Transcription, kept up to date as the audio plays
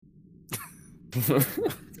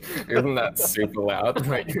Isn't that super loud?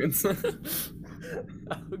 Like, it's... Okay.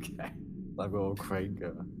 Like old Craig.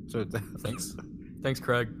 So Thanks,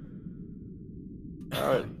 Craig. all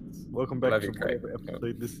right, welcome back Love to you, Craig. whatever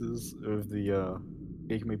episode this is of the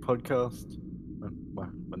Geek podcast. My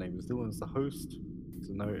name is Dylan, as the host.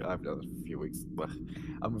 So no, I've done it a few weeks. But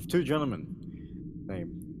I'm with two gentlemen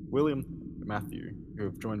named William and Matthew who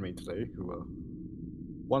have joined me today. Who are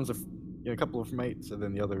one's a couple of mates, and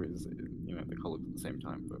then the other is the college at the same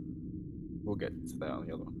time. But we'll get to that on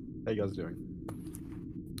the other one. How you guys doing?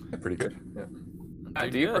 Pretty good. Yeah.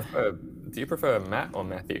 Do you prefer Matt or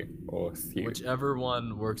Matthew or Hugh? Whichever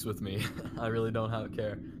one works with me. I really don't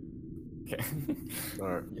care. Okay.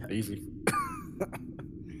 Alright, Yeah. easy.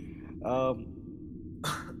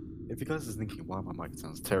 If you guys are thinking why my mic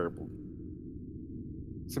sounds terrible,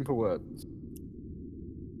 simple words.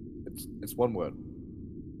 It's one word.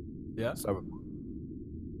 Yeah. Cyberpunk.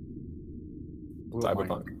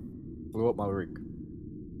 Cyberpunk. Blew up my rig.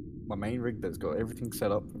 My main rig that's got everything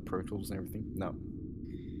set up with Pro Tools and everything. No.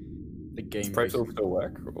 The game. Does Pro Tools still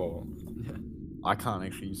work? Or Yeah. I can't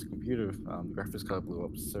actually use the computer. The graphics card blew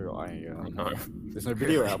up, so no? there's no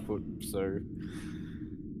video output, so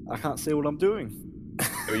I can't see what I'm doing.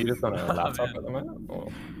 Are you just on a laptop Man. at the moment? Or?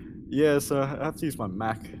 Yeah, so I have to use my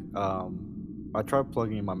Mac. I tried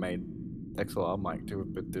plugging in my main XLR mic to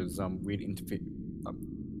it, but there's weird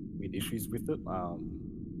issues with it.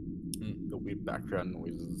 The weird background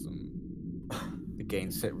noises and the gain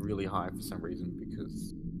set really high for some reason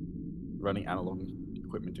because running analog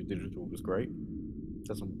equipment to digital was great.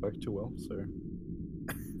 Doesn't work too well, so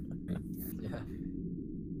Yeah.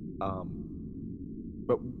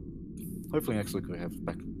 but hopefully next week we have it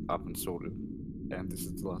back up and sorted. And this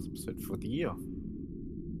is the last episode for the year.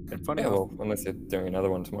 And funny Yeah, enough, well, unless you're doing another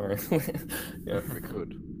one tomorrow. Yeah. we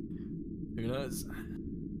could. Who knows?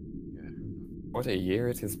 Yeah. What a year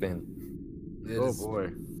it has been. Oh boy,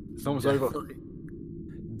 it's almost over.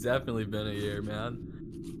 Definitely been a year, man.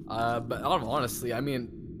 But honestly, I mean,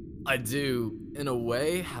 I do in a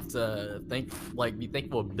way have to be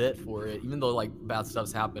thankful a bit for it, even though like bad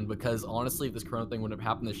stuff's happened. Because honestly, if this Corona thing wouldn't have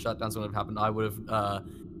happened, the shutdowns wouldn't have happened, I would have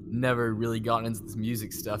never really gotten into this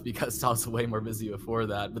music stuff because I was way more busy before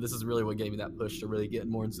that. But this is really what gave me that push to really get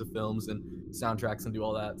more into films and soundtracks and do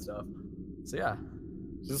all that stuff. So yeah.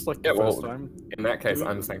 Is this like the first time? In that case,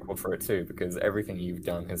 I'm thankful for it too, because everything you've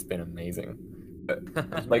done has been amazing. But,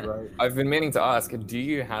 like, Right. I've been meaning to ask, do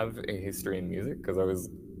you have a history in music? Because I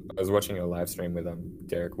was watching your live stream with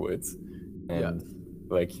Derek Woods, and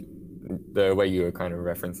like the way you were kind of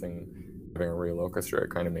referencing having a real orchestra,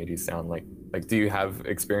 it kind of made you sound like do you have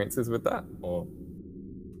experiences with that? Or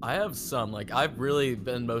I have some. Like, I've really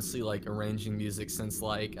been mostly like arranging music since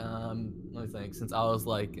like let me think, since I was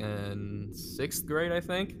like in 6th grade, I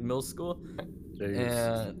think, middle school. Jeez.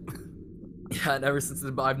 And yeah, and ever since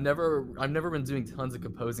then, but I've never been doing tons of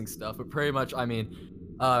composing stuff. But pretty much, I mean,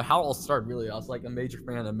 how it all started really, I was like a major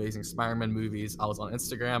fan of Amazing Spider-Man movies. I was on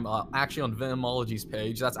Instagram, actually on Venomology's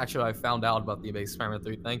page. That's actually how I found out about the Amazing Spider-Man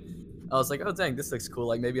 3 thing. I was like, oh dang, this looks cool.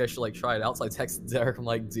 Like, maybe I should like try it out. So I texted Derek. I'm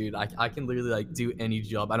like, dude, I can literally like do any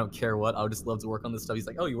job. I don't care what. I would just love to work on this stuff. He's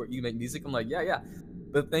like, oh, you make music? I'm like, yeah.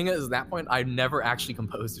 The thing is, at that point, I never actually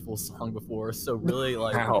composed a full song before. So really,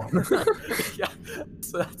 like, wow. yeah.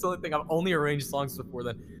 So that's the only thing. I've only arranged songs before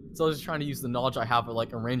then. So I was just trying to use the knowledge I have of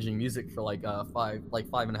like arranging music for like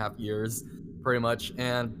 5.5 years, pretty much.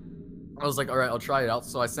 And I was like, all right, I'll try it out.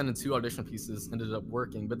 So I sent in 2 audition pieces, ended up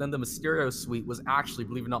working. But then the Mysterio Suite was actually,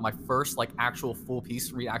 believe it or not, my first like actual full piece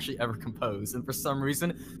for me to actually ever compose. And for some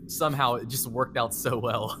reason, somehow it just worked out so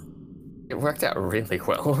well. It worked out really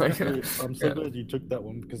well. Dude, I'm so glad you took that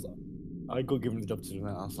one because I got given the job to do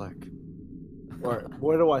that. I was like, all right,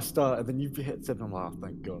 where do I start? And then you hit said, I'm like, oh,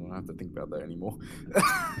 thank God, I don't have to think about that anymore.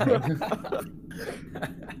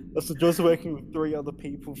 That's the joy of working with 3 other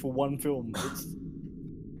people for one film.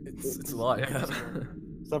 It's a lot, yeah.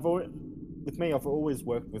 So with me, I've always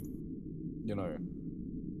worked with,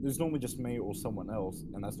 there's normally just me or someone else,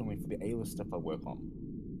 and that's normally for the A-list stuff I work on.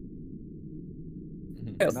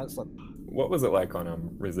 Yes. And that's like, What was it like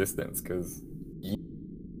on Resistance? Because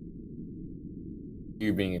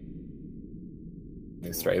you being in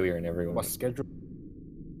Australia and everyone. my schedule.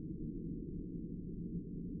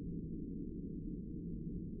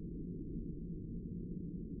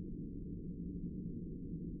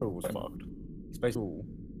 Was fucked. It's basically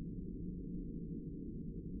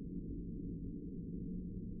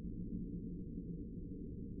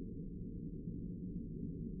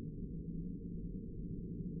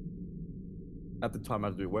at the time I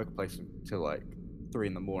had to do workplace until like 3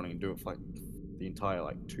 in the morning and do it for like the entire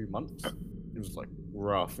like 2 months. It was like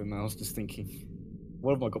rough, and I was just thinking,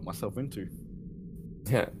 what have I got myself into?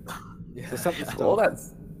 Yeah. Yeah. So some of the So all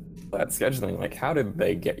stuff, that scheduling, like, how did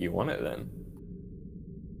they get you on it then?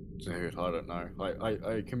 dude, I don't know.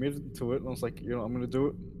 I committed to it, and I was like, I'm gonna do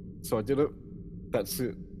it. So I did it. That's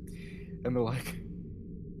it. And they're like,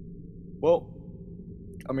 well,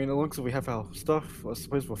 I mean, as long as we have our stuff, I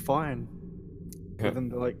suppose we're fine. Yeah. But then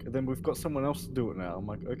they're like, then we've got someone else to do it now. I'm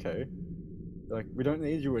like, okay. They're like, we don't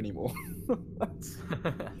need you anymore.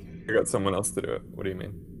 You got someone else to do it. What do you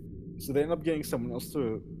mean? So they end up getting someone else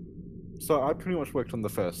to. So I pretty much worked on the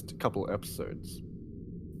first couple of episodes,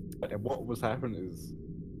 and what was happening is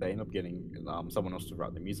they end up getting someone else to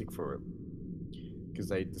write the music for it because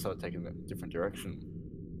they decided taking a different direction.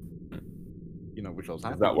 Which I was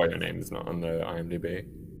happy. Is that why with. your name is not on the IMDb?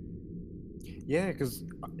 Yeah, because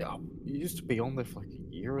it used to be on there for like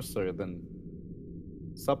a year or so. Then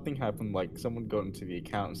something happened, like someone got into the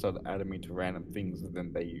account and started adding me to random things, and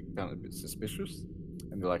then they found it a bit suspicious,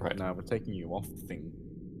 and they're like, Right. "No, we're taking you off the thing."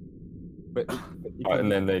 But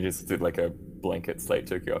And then they just did like a blanket slate,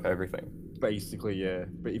 took you off everything. basically, yeah.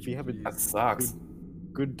 But if you have a That sucks.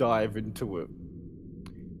 good dive into it,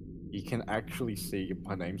 you can actually see if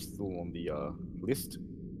my name's still on the list,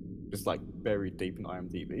 just like buried deep in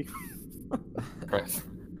IMDb. Right.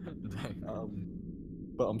 Dang.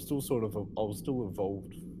 But I was still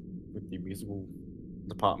involved with the musical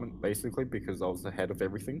department basically because I was the head of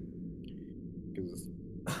everything. Because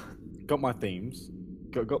got my themes,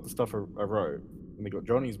 got the stuff I wrote, and they got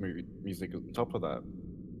Johnny's music on top of that,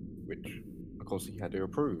 which of course he had to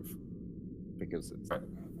approve because it's Right.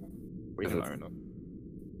 we don't own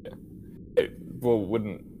it. Well,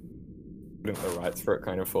 wouldn't the rights for it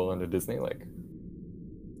kind of fall under Disney? Like,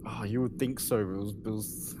 Oh, you would think so.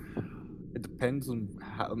 It depends on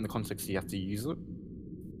in the context you have to use it.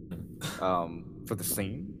 For the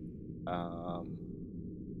scene, but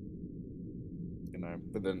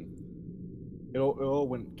then it all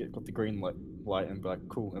got the green light and be like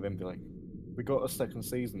cool, and then be like, we got a second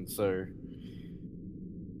season, so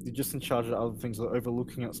you're just in charge of other things, like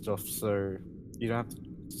overlooking at stuff, so you don't have to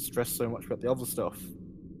stress so much about the other stuff.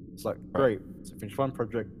 It's like great, so finish one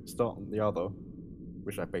project, start on the other,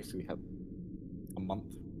 which I basically had a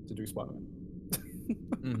month to do Spider-Man.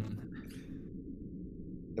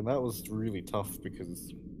 And that was really tough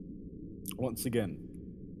because, once again,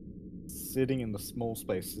 sitting in the small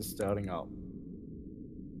space, just starting up,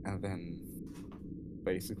 and then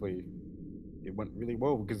basically it went really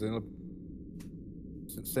well because it ended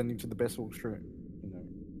up sending to the best orchestra,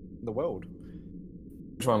 in the world.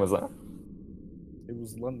 which one was that? It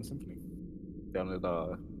was London Symphony down at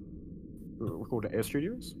recorded at Air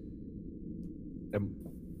Studios, and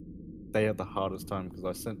they had the hardest time because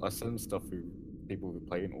I sent them stuff to people who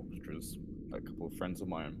play in orchestras, like a couple of friends of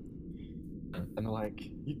mine, and they're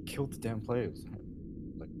like, "You killed the damn players."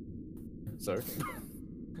 I'm like, so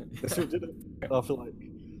they still did it after like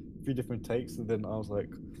a few different takes, and then I was like,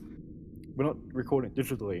 "We're not recording it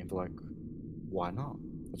digitally," and they're like, "Why not?"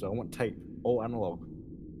 I said, "I want tape, all analog."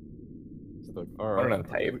 So they're like, "All I right."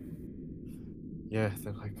 don't know, tape. Yeah,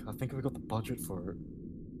 they're like, "I think we got the budget for it."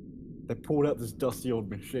 They pulled out this dusty old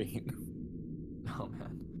machine. Oh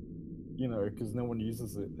man. Because no one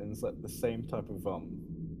uses it, and it's like the same type of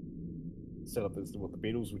setup as what the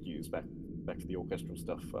Beatles would use back to the orchestral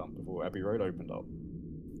stuff before Abbey Road opened up,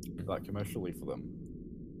 like commercially for them.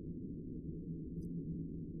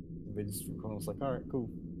 They just recorded. I was like, all right, cool.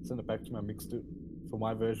 Send it back to me. I mixed it for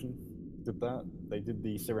my version. Did that. They did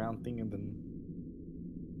the surround thing, and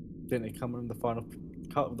then it come in the final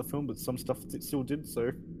cut of the film. But some stuff it still did.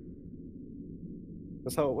 So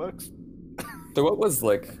that's how it works. So what was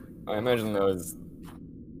like? I imagine there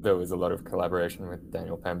was a lot of collaboration with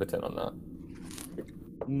Daniel Pemberton on that.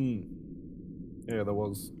 Yeah, there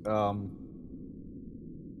was.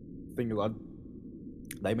 Thing is,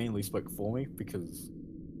 they mainly spoke for me because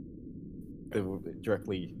they were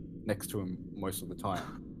directly next to him most of the time.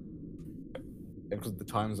 And because of the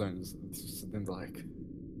time zones, then like,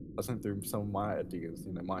 I sent through some of my ideas,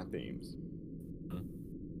 my themes.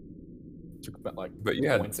 Took about like. But you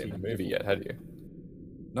hadn't seen the movie yet, had you?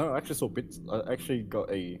 No, I actually saw bits. I actually got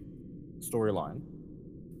a storyline,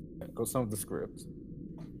 got some of the script,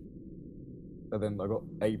 and then I got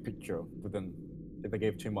a picture. But then, if they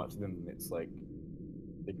gave too much, then it's like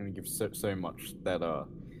they can give so much that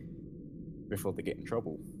before they get in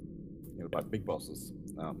trouble, by big bosses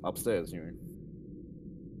upstairs,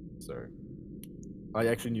 So I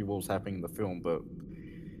actually knew what was happening in the film, but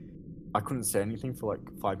I couldn't say anything for like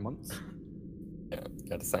 5 months. Yeah,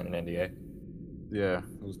 you had to sign an NDA. Yeah,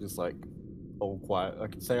 it was just like all quiet. I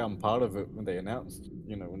could say I'm part of it when they announced,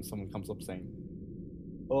 when someone comes up saying,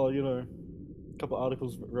 oh, a couple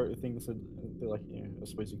articles wrote a thing that said they're like, I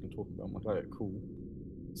suppose you can talk about. I'm like, alright, cool.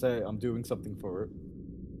 Say I'm doing something for it,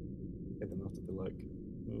 and then after they're like,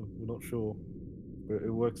 oh, we're not sure, but it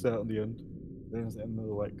works out in the end. And they're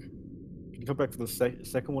like, can you come back for the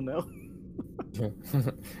second one now?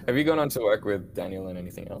 Have you gone on to work with Daniel and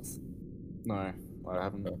anything else? No, I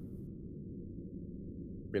haven't. No.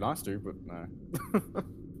 Be nice to, but no.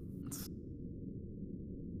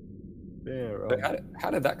 Yeah. So how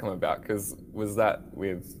did that come about? Because was that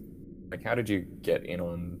with, like, how did you get in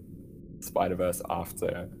on Spider-Verse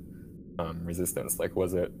after Resistance? Like,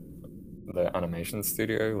 was it the animation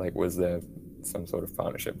studio? Like, was there some sort of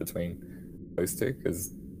partnership between those two?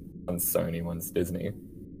 Because one's Sony, one's Disney.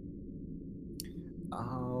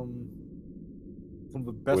 From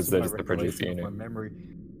the best Was of there my just the producer recollection of my unit? memory,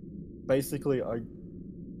 basically I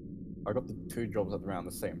got the two jobs at around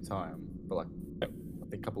the same time, but like I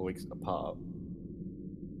think a couple of weeks apart.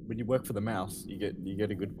 When you work for the mouse, you get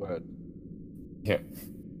a good word. Yeah.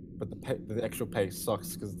 But the actual pay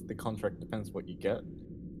sucks because the contract depends what you get.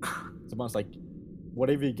 Sometimes like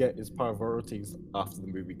whatever you get is part of royalties after the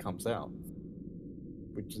movie comes out,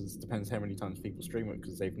 which depends how many times people stream it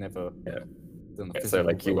because they've never done a So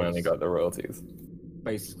like physical you only release. got the royalties.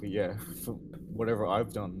 Basically, yeah. For whatever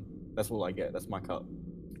I've done, that's all I get. That's my cut.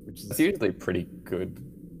 Which is It's usually pretty good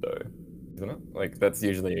though, isn't it? Like that's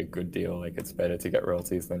usually a good deal. Like it's better to get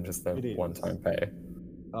royalties than just a It is. one-time pay.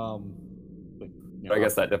 But, But I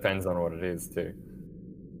guess that depends on what it is too.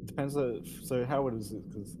 it depends. So how it is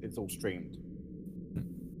because it's all streamed,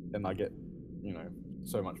 and I get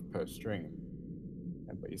so much per stream,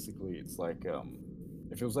 and basically it's like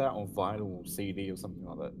if it was out on vinyl or CD or something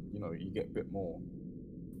like that, you get a bit more.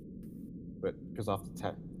 But because after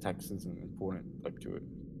taxes and important like to it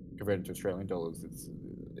converted to Australian dollars,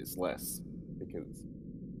 it's less because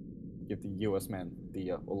you give the US man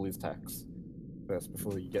the all his tax first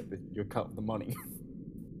before you get your cut of the money.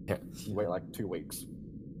 Yeah. You wait like 2 weeks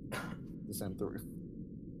to send through.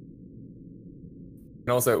 And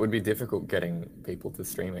also, it would be difficult getting people to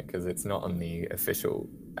stream it because it's not on the official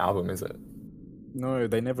album, is it? No,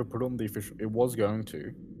 they never put on the official. It was going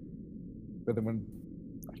to, but then when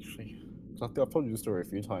actually, I've told you the story a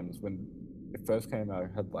few times. When it first came out,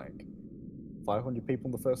 it had like 500 people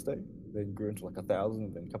on the first day. Then grew into like 1,000,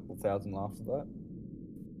 and then a couple of thousand after that.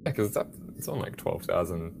 Yeah, because it's on like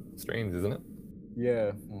 12,000 streams, isn't it?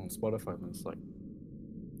 Yeah, on Spotify, and it's like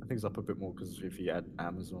I think it's up a bit more because if you add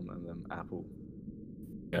Amazon and then Apple,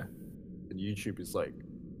 Yeah. and YouTube is like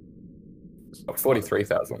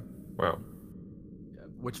 43,000. Wow. Yeah.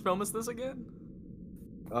 Which film is this again?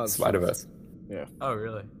 Spider-Verse. Yeah. Oh,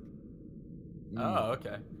 really? Oh,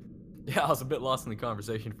 okay. Yeah, I was a bit lost in the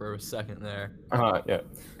conversation for a second there. Yeah.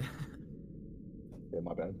 Yeah,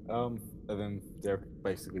 my bad. And then Derek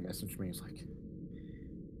basically messaged me. He's like,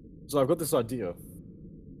 "So I've got this idea."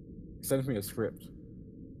 He sends me a script.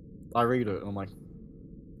 I read it, and I'm like,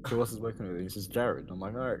 "Who else is working with it?" He says, "Jared." I'm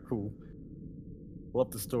like, "All right, cool.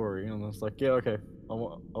 Love the story." And I was like, "Yeah, okay,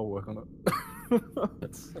 I'll work on it."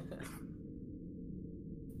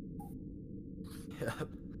 Yeah.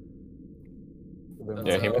 Then,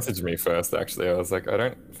 Yeah, he messaged me first, actually. I was like, I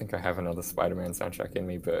don't think I have another Spider-Man soundtrack in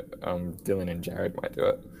me, but Dylan and Jared might do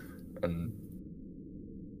it. And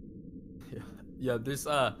yeah, there's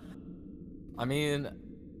I mean,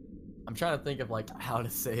 I'm trying to think of like how to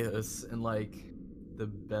say this in like the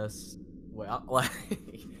best way. I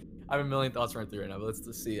have a million thoughts running through right now, but let's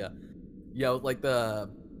just see. Yeah, like the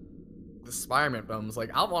Spider-Man films.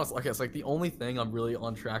 Like I'll honestly, like it's like the only thing I'm really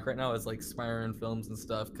on track right now is like Spider-Man films and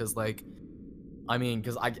stuff, because like. I mean,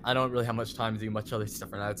 because I don't really have much time to do much other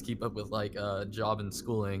stuff right now. It's keep up with like job and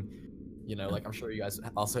schooling, like I'm sure you guys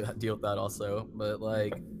also deal with that also. But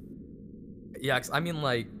like, yeah, 'cause I mean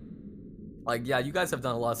like yeah, you guys have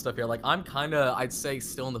done a lot of stuff here. Like I'm kind of, I'd say,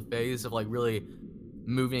 still in the phase of like really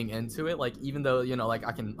moving into it. Like even though like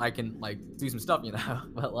I can like do some stuff,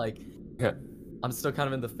 but like yeah. I'm still kind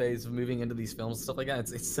of in the phase of moving into these films and stuff like that.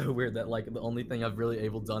 It's so weird that like the only thing I've really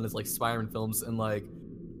done is like Spider-Man films, and like.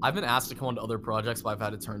 I've been asked to come on to other projects, but I've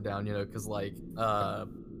had to turn down, because like,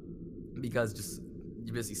 because just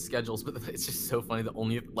busy schedules. But it's just so funny that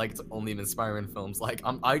it's only been Spider-Man films. Like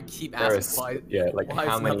I keep asking why. Yeah, like why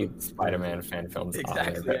how it's many nothing- Spider-Man fan films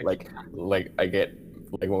Exactly, are there? Like I get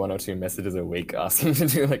like 1 or 2 messages a week asking to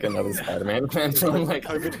do like another Spider-Man fan film. Like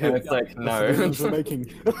COVID and it's like no. we're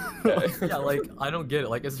making. Yeah, like I don't get it.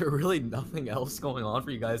 Like, is there really nothing else going on for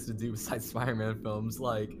you guys to do besides Spider-Man films?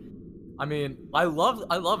 Like, I mean, I love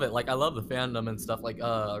it. Like, I love the fandom and stuff. Like,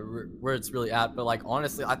 where it's really at. But like,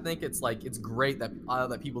 honestly, I think it's like it's great that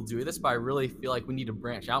that people do this. But I really feel like we need to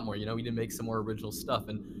branch out more. You know, we need to make some more original stuff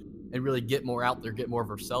and really get more out there, get more of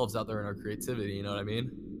ourselves out there in our creativity. You know what I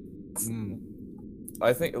mean?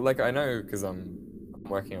 I think, like, I know because I'm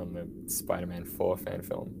working on the Spider-Man 4 fan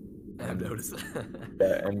film. I've noticed that.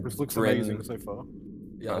 Yeah, and This looks Bryn, amazing so far.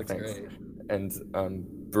 Yeah, it's thanks. great.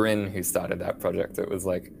 And Bryn, who started that project, it was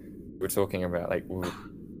like we're talking about like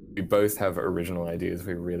we both have original ideas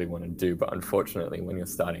we really want to do, but unfortunately, when you're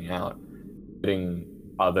starting out, getting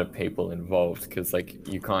other people involved, because like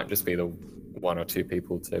you can't just be the one or two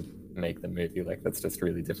people to make the movie. Like that's just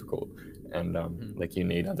really difficult, and like you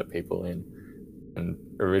need other people in. And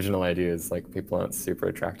original ideas, like people aren't super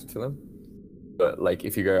attracted to them. But like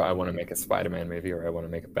if you go, I want to make a Spider-Man movie or I want to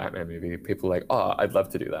make a Batman movie, people are like, oh, I'd love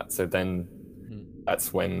to do that. So then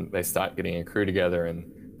that's when they start getting a crew together and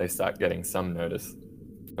they start getting some notice.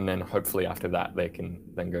 And then hopefully after that, they can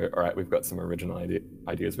then go, all right, we've got some original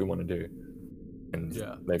ideas we want to do. And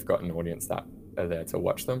they've got an audience that are there to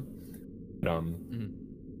watch them.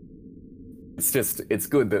 It's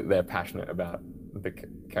good that they're passionate about the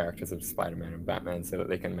characters of Spider-Man and Batman so that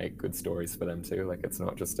they can make good stories for them too. Like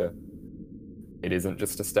it isn't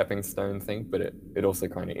just a stepping stone thing, but it also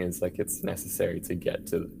kind of is. Like it's necessary to get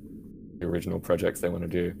to the original projects they want to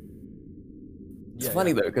do. It's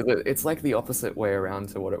funny though, because it's like the opposite way around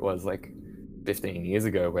to what it was like 15 years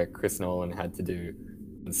ago, where Chris Nolan had to do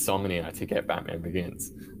Insomnia to get Batman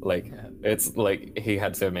Begins. Like it's like he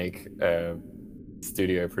had to make a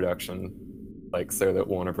studio production, like so that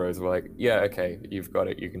Warner Bros were like, yeah, okay, you've got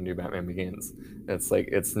it, you can do Batman Begins. It's like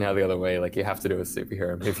it's now the other way. Like you have to do a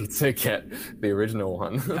superhero movie to get the original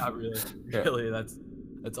one. Yeah, really, that's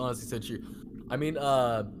honestly so true. I mean,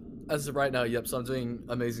 as of right now, yep. So I'm doing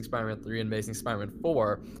Amazing Spider-Man 3 and Amazing Spider-Man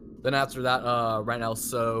 4. Then after that, right now,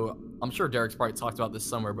 so I'm sure Derek's probably talked about this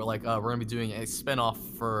somewhere, but like we're gonna be doing a spinoff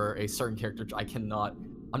for a certain character, which I'm not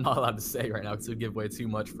allowed to say right now because it would give away too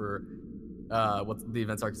much for what the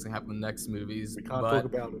events are going to happen in the next movies. We can't talk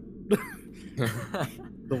about it.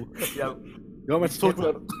 Yeah, you want me to talk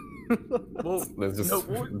about it? Well, there's just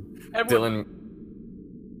Dylan. Everyone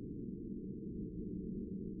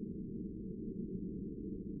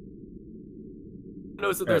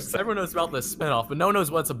knows about the spinoff, but no one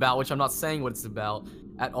knows what it's about, which I'm not saying what it's about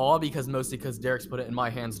at all mostly because Derek's put it in my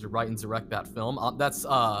hands to write and direct that film. That's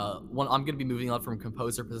when I'm gonna be moving on from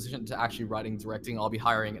composer position to actually writing, directing. I'll be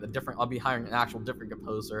hiring an actual different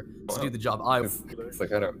composer to do the job. It's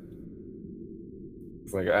like I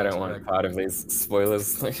don't want part of these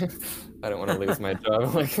spoilers. Like I don't want to lose my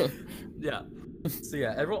job. Like yeah. So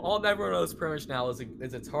yeah, everyone knows pretty much now is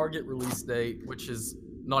a target release date, which is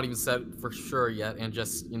not even set for sure yet, and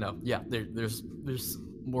just there's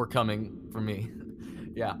more coming from me.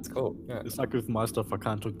 Yeah, it's cool. Yeah. It's like with my stuff, I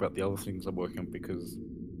can't talk about the other things I'm working on because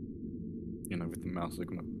with the mouse they're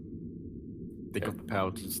gonna got the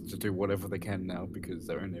power to do whatever they can now because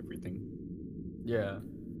they own everything. Yeah.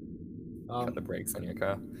 Cut the brakes on your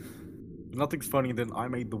car. Nothing's funnier than I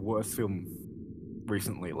made the worst film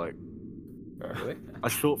recently. Like, oh, really? A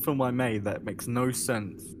short film I made that makes no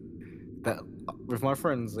sense. That with my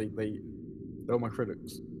friends, they were my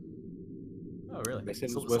critics. Oh, really? They said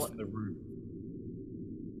it was worse than The Room.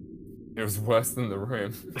 It was worse than The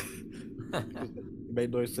Room. It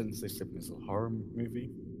made no sense. They said it's a horror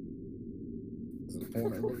movie. Is it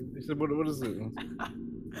porno? They said, what is it?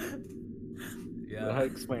 Yeah. I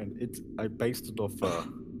explained. I based it off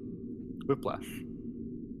Whiplash.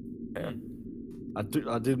 Yeah. I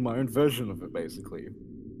did my own version of it basically. It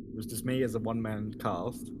was just me as a one-man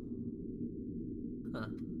cast.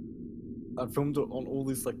 I filmed it on all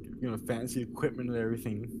this fancy equipment and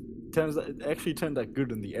everything. It actually turned out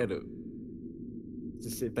good in the edit.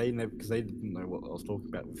 Just because they didn't know what I was talking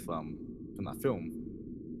about with in that film,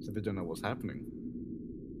 so they don't know what's happening.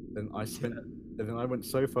 Then I went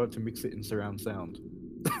so far to mix it in surround sound.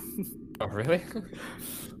 Oh really?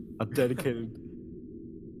 I dedicated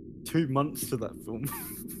 2 months to that film.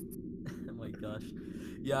 Oh my gosh.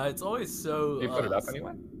 Yeah, it's always so. You put it up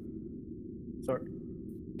anyway? Sorry.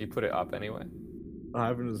 You put it up anyway? I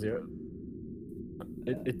haven't as yet.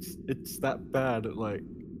 It's that bad.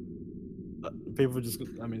 People just.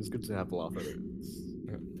 I mean, it's good to have a laugh at it.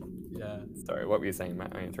 Yeah. Sorry, what were you saying,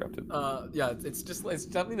 Matt? I interrupted. Yeah, it's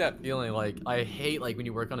definitely that feeling. Like I hate when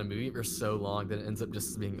you work on a movie for so long that it ends up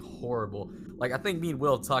just being horrible. Like I think me and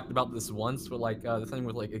Will talked about this once, but the thing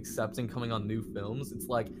with accepting coming on new films, it's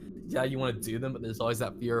like yeah, you want to do them, but there's always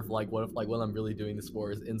that fear of like, what if like what I'm really doing this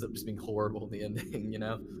for is ends up just being horrible in the ending, you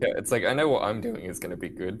know? Yeah, it's like I know what I'm doing is gonna be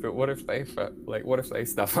good, but what if they what if they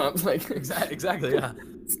stuff up? Like Exactly, yeah.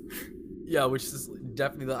 Yeah, which is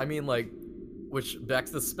definitely, I mean, like, which back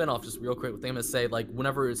to the spinoff, just real quick, what I'm gonna say, like,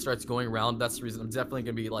 whenever it starts going around, that's the reason I'm definitely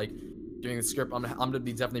gonna be like doing the script. I'm gonna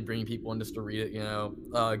be definitely bringing people in just to read it, you know,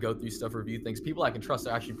 go through stuff, review things. People I can trust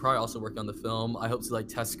are actually probably also working on the film. I hope to like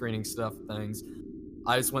test screening stuff, things.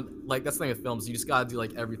 I just want, like, that's the thing with films, you just gotta do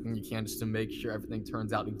like everything you can just to make sure everything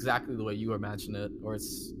turns out exactly the way you imagine it, or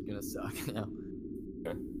it's gonna suck, you know.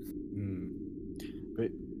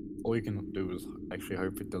 But all you can do is actually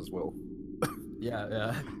hope it does well.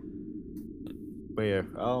 Yeah. But yeah,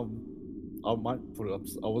 I might put it up.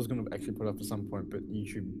 I was gonna actually put it up at some point, but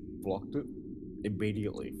YouTube blocked it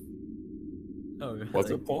immediately. Oh, really? was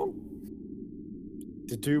it porn?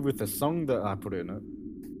 To do with the song that I put in it,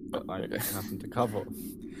 that I happened to cover,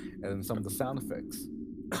 and some of the sound effects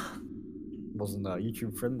wasn't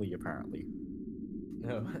YouTube friendly apparently.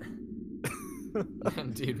 No.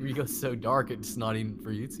 Man, dude, we go so dark, it's not even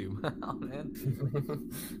for YouTube. Oh, man.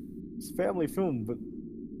 It's a family film, but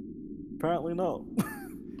apparently not.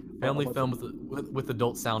 Family film with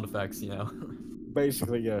adult sound effects, you know.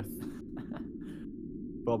 Basically, yeah.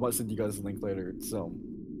 But I might send you guys a link later. It's Yeah,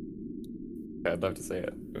 I'd love to see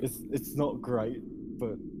it. it's not great,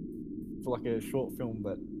 but for like a short film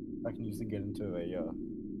that I can usually get into a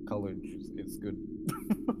college, it's good.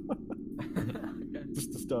 Okay.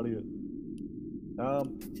 Just to study it.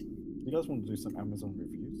 You guys want to do some Amazon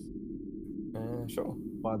reviews? Sure.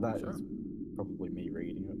 By that, Sure. it's probably me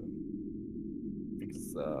reading it.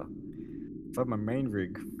 Because if I have my main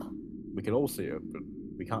rig, we can all see it, but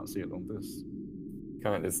we can't see it on this.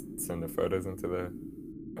 Can't just send the photos into the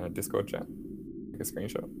Discord chat, like a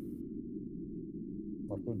screenshot.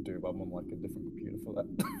 I could do, but I'm on like a different computer for that.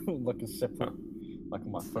 Like a separate, like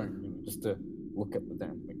on my phone, you know, just to look at the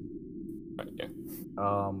damn thing. Right, yeah,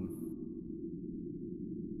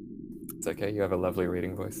 it's okay. You have a lovely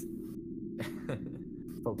reading voice.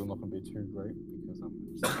 It's probably not gonna be too great because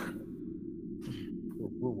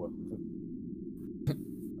we'll work with it.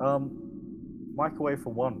 Microwave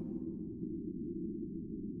for One.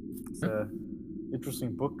 It's a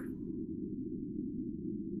interesting book.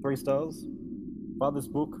 3 stars. Buy this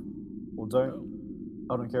book or don't.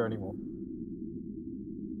 I don't care anymore.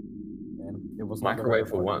 And it was not Microwave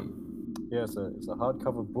for very- One. Yeah, it's a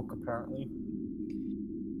hardcover book apparently.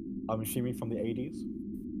 I'm assuming from the 80s,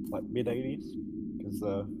 like mid 80s, because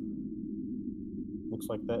looks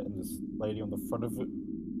like that, and this lady on the front of it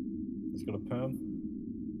has got a perm.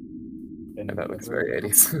 And Yeah, that looks very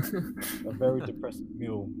 80s. a very depressed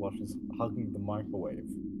mule while she's hugging the microwave.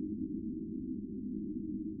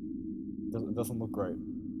 It doesn't look great.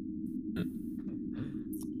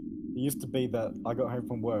 It used to be that I got home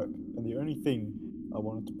from work, and the only thing I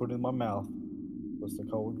wanted to put in my mouth was the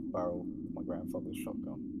cold barrel of my grandfather's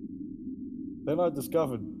shotgun. Then I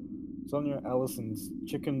discovered Sonia Allison's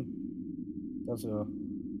chicken. That's a.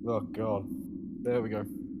 Oh god. There we go.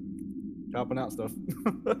 Can't pronounce stuff.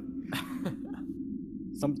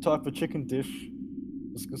 Some type of chicken dish.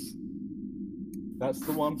 Just 'cause that's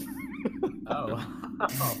the one. Oh.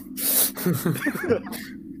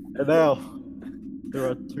 And now, there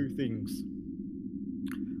are 2 things.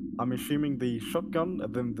 I'm assuming the shotgun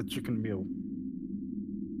and then the chicken meal.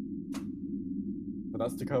 But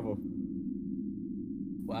that's the cover.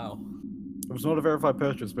 Wow. It was not a verified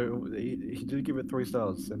purchase, but he did give it 3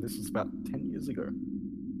 stars, and this is about 10 years ago.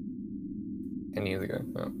 10 years ago.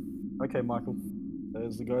 Oh. Okay, Michael.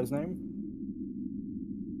 There's the guy's name.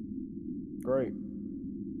 Great.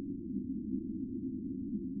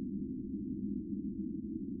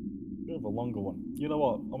 Bit of a longer one. You know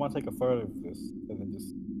what? I might take a photo of this and then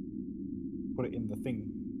just put it in the thing.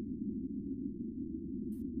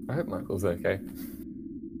 I hope Michael's okay.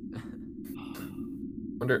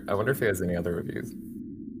 I wonder if he has any other reviews.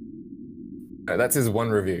 That's his one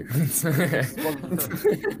review.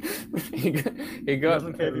 he got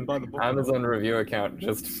doesn't care if you buy the book. Amazon review account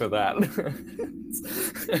just for that.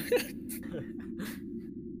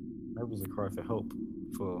 That was a cry for help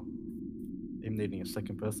for him needing a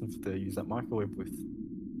second person to use that microwave with.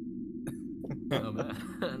 Oh, man.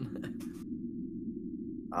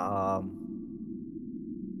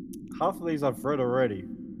 Half of these I've read already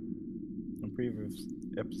in previous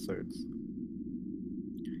episodes.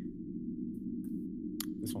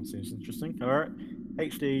 This one seems interesting. Alright.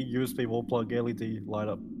 HD USB wall plug LED light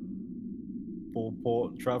up ball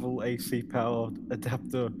port travel AC powered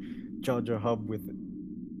adapter charger hub with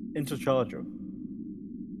intercharger.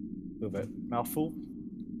 With it. Mouthful.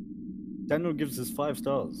 Daniel gives us 5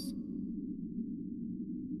 stars.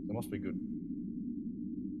 It must be good.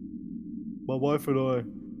 My wife and I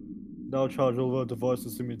now charge all of our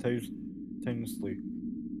devices simultaneously.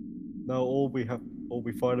 Now all we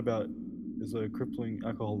fight about is a crippling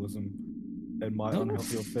alcoholism and my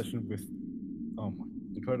unhealthy obsession with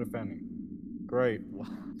Dakota Fanning. Great.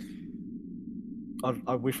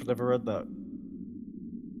 I wish I'd never read that.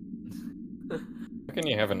 How can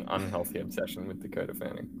you have an unhealthy obsession with Dakota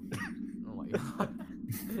Fanning? Oh my god.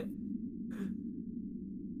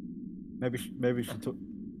 Maybe she took.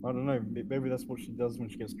 I don't know. Maybe that's what she does when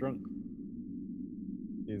she gets drunk.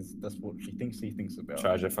 That's what she thinks he thinks about.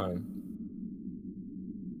 Charge your phone.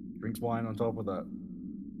 Drinks wine on top of that.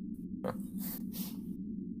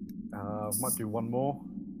 Might do one more.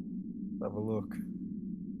 Let's have a look.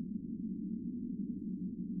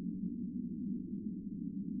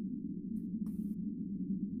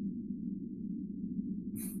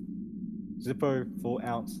 Zippo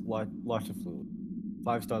 4-ounce lighter fluid.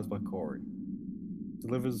 5 stars by Corey.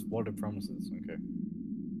 Delivers what it promises. Okay.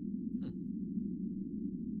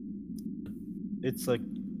 It's a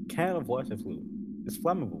can of lighter fluid. It's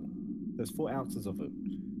flammable. There's 4 ounces of it.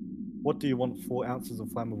 What do you want 4 ounces of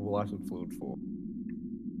flammable lighter fluid for?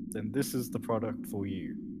 Then this is the product for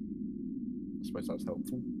you. I suppose that's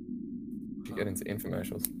helpful. You get into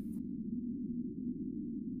infomercials.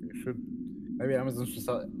 You should. Maybe Amazon should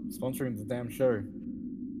start sponsoring the damn show.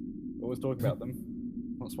 Always talk about them.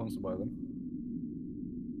 Not sponsored by them.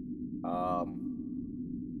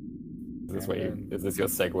 Is this your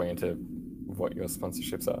segue into what your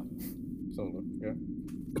sponsorships are? Sort of, yeah.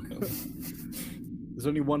 There's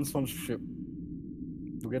only one sponsorship.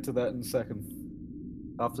 We'll get to that in a second.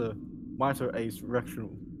 After Mito Ace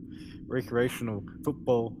recreational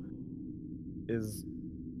football is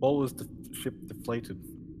bowlers ship deflated.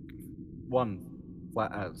 1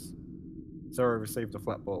 flat as. 0 received a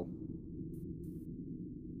flat ball.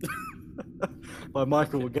 By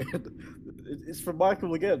Michael again. It's from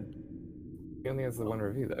Michael again. He only has the one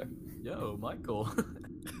review though. Yo, Michael.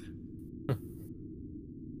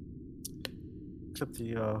 Except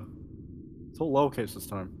it's all lowercase this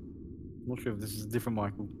time. I'm not sure if this is a different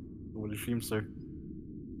Michael. I would assume so.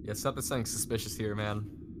 Yeah, something's something suspicious here, man.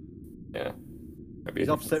 Yeah. Maybe He's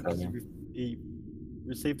upset because he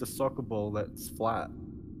received a soccer ball that's flat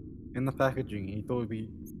in the packaging. He thought it'd be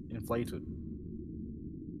inflated.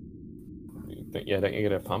 Don't you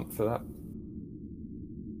get a pump for that?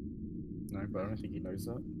 No, but I don't think he knows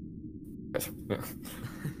that. Yeah.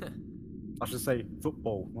 I should say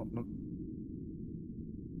football, not.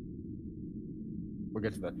 We'll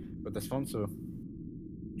get to that. But the sponsor.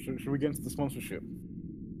 Should we get into the sponsorship?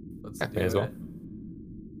 Let's Yeah, do may as well. it.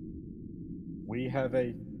 We have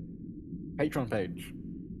a Patreon page,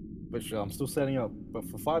 which I'm still setting up. But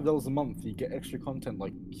for $5 a month, you get extra content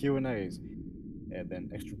like Q&As, and then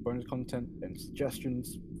extra bonus content and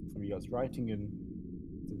suggestions from you guys writing in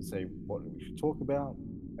to say what we should talk about,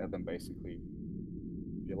 and then basically,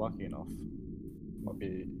 if you're lucky enough, might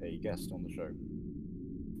be a guest on the show.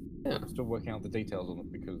 Yeah. I'm still working out the details on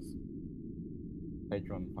it because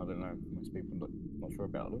Patreon, I don't know, most people not sure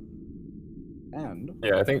about it. And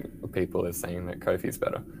Yeah, I think people are saying that Ko-fi's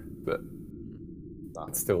better, but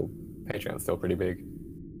it's still Patreon's still pretty big.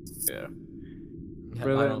 yeah. Yeah,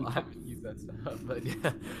 Brilliant. I haven't used that stuff, but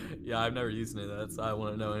yeah, I've never used any of that, so I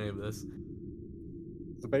wouldn't know any of this.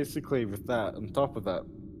 So basically, with that, on top of that,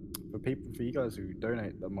 for you guys who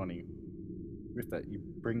donate the money, with that you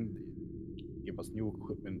give us new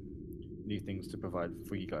equipment, new things to provide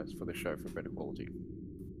for you guys for the show for better quality.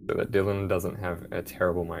 So that Dylan doesn't have a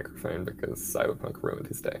terrible microphone because Cyberpunk ruined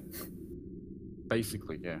his day.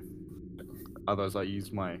 Basically, yeah. Otherwise, I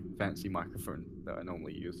use my fancy microphone that I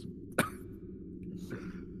normally use.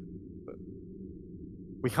 But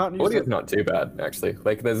we can't use Audio's that. not too bad, actually.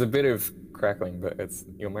 Like, there's a bit of crackling, but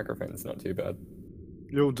your microphone's not too bad.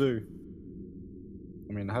 It'll do.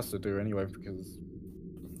 I mean, it has to do anyway because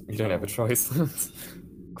You don't have a choice.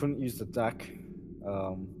 couldn't use the DAC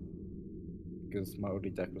because my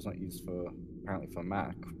audio DAC was not used apparently for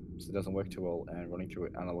Mac, so it doesn't work too well, and running through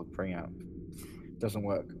an analog preamp doesn't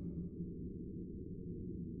work.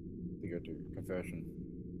 To go to conversion,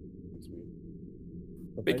 it's weird.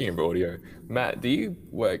 But Speaking of audio, Matt, do you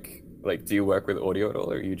work with audio at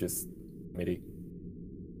all, or are you just MIDI?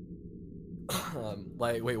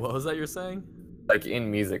 Wait, what was that you're saying? Like in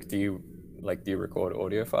music, do you record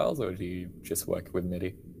audio files, or do you just work with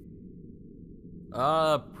MIDI?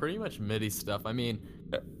 Pretty much MIDI stuff. I mean,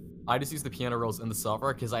 Yeah. I just use the piano rolls in the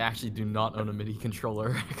software because I actually do not own a MIDI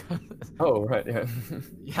controller. Oh, right, yeah.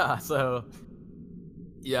 Yeah, so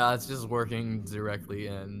yeah, it's just working directly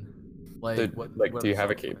in. Do you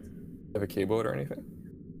have a keyboard or anything?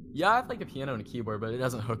 Yeah, I have like a piano and a keyboard, but it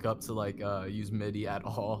doesn't hook up to like use MIDI at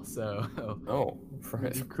all. So Oh,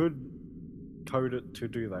 right. You could code it to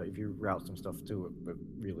do that if you route some stuff to it, but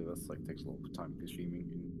really that's like takes a lot of time consuming,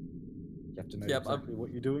 and you have to know Yep, exactly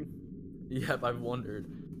what you're doing. yep, I've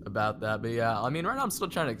wondered about that. But yeah, I mean, right now I'm still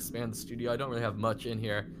trying to expand the studio. I don't really have much in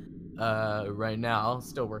here right now.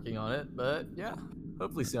 Still working on it, but yeah,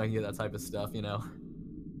 hopefully soon I can get that type of stuff. You know.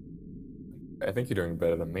 I think you're doing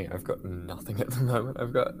better than me. I've got nothing at the moment.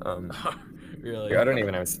 I've got Really? I don't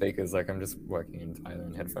even have speakers. Like I'm just working entirely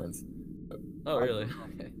on headphones. Oh, really?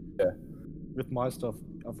 Okay. Yeah. With my stuff,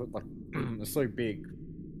 I've got like it's so big.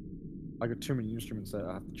 I got too many instruments that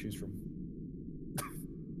I have to choose from.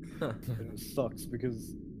 And it sucks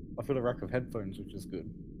because I've got a rack of headphones, which is good.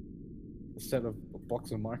 A set of a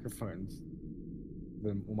box of microphones,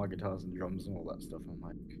 then all my guitars and drums and all that stuff. I'm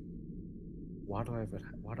like, why do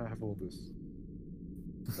I have all this?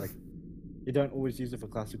 It's like you don't always use it for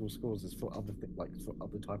classical scores. It's for other like for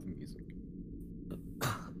other type of music.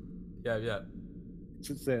 Yeah, yeah. It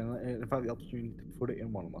sits there, and if I have the opportunity to put it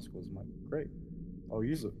in one of my scores, I'm like, great, I'll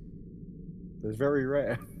use it. But it's very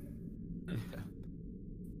rare. Yeah.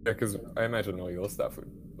 Yeah, because I imagine all your stuff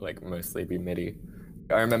would like mostly be MIDI.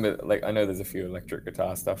 I remember, like, I know there's a few electric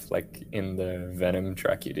guitar stuff, like in the Venom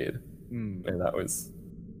track you did. Mm. And that was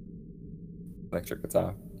electric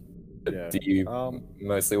guitar. But Yeah. do you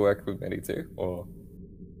mostly work with MIDI too, or?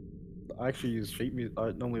 I actually use sheet music.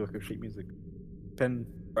 I normally work with sheet music. Pen,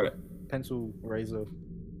 Right. pencil, razor,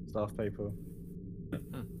 staff paper. I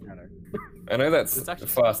know. I know that's It's actually-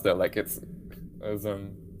 faster. Like it's, as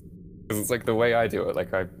 'cause it's like the way I do it.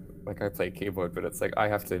 Like I play keyboard, but it's like I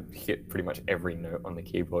have to hit pretty much every note on the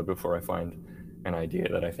keyboard before I find an idea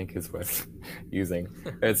that I think is worth using.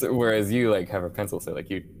 It's whereas you like have a pencil, so like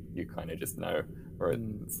you kind of just know. Or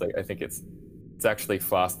it's like I think it's actually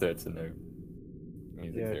faster to know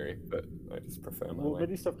music theory, but I just prefer my way.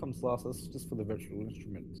 MIDI stuff comes last. That's just for the virtual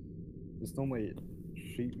instruments. It's normally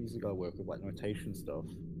sheet music I work with, like notation stuff.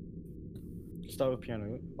 Start with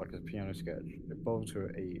piano, like a piano sketch. Evolve to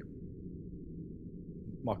a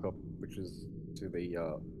mock-up, which is to the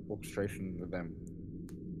orchestration with them.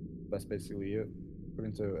 That's basically it. Put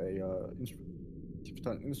into a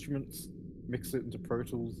different instruments, mix it into Pro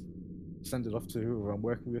Tools, send it off to whoever I'm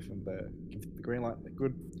working with, and give it the green light. They're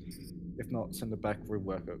good. If not, send it back,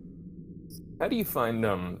 rework it. How do you find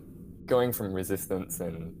going from Resistance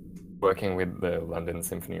and working with the London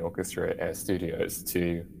Symphony Orchestra at Air Studios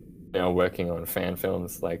to now working on fan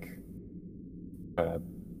films like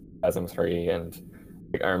Phasm 3 and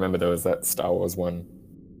like, I remember there was that Star Wars one,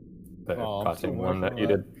 the cartoon one that you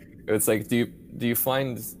did. It's like, do you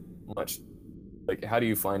find much, like, how do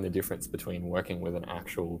you find the difference between working with an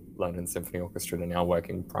actual London Symphony Orchestra and now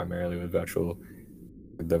working primarily with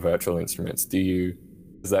the virtual instruments?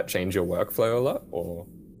 Does that change your workflow a lot, or?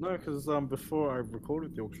 No, because before I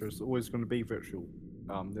recorded the orchestra, it's always going to be virtual.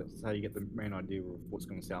 That's how you get the main idea of what's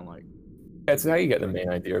going to sound like. It's how you get the main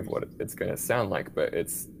idea of what it's going to sound like, but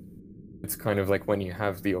it's kind of like when you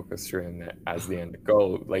have the orchestra in there as the end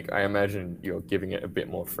goal, like I imagine you're giving it a bit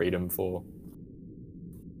more freedom for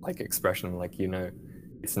like expression, like, you know,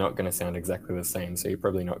 it's not going to sound exactly the same, so you're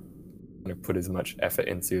probably not going to put as much effort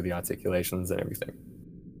into the articulations and everything.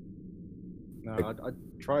 No, I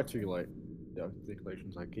try to, like, the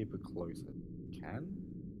articulations, I keep it close as I can.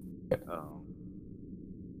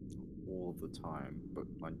 All the time, but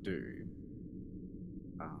I do.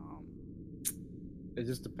 It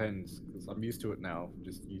just depends, because I'm used to it now,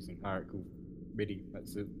 just using hierarchical MIDI,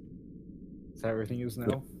 that's it. That's how everything is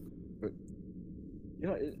now. But, you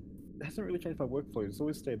know, it hasn't really changed my workflow. It's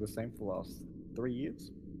always stayed the same for the last 3 years.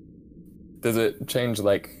 Does it change,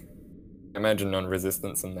 like, imagine on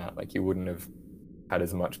Resistance and that, like, you wouldn't have had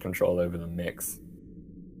as much control over the mix?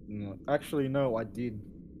 No, actually, no, I did.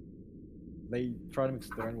 They tried to mix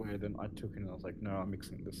it their own way, then I took it and I was like, no, I'm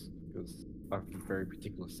mixing this, because I have a very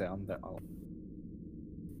particular sound that I'll...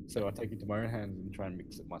 So I take it to my own hands and try and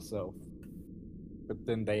mix it myself. But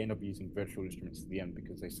then they end up using virtual instruments at the end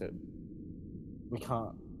because they said, we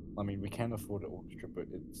can afford an orchestra, but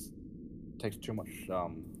it takes too much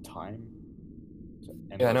time.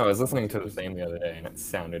 Yeah, no, I was listening to the theme the other day and it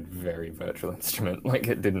sounded very virtual instrument. Like,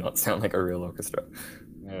 it did not sound like a real orchestra.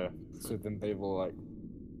 Yeah, so then they were like,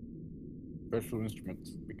 virtual instruments,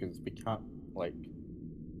 because we can't, like,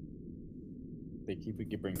 they keep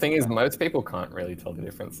bringing. The thing is, most people can't really tell the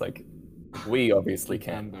difference. Like, we obviously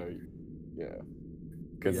can. though. Yeah.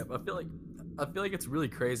 Yeah, I feel like it's really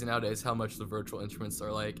crazy nowadays how much the virtual instruments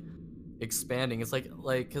are like expanding. It's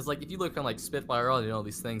because if you look on like Spitfire and all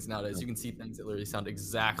these things nowadays, you can see things that literally sound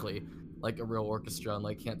exactly like a real orchestra and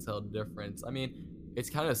like can't tell the difference. I mean, it's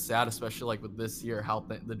kind of sad, especially like with this year, how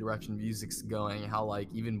the direction music's going. How like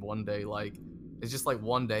even one day, like it's just like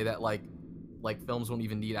one day that like films won't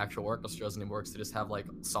even need actual orchestras anymore because they just have like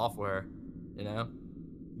software, you know?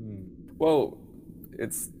 Well,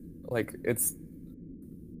 it's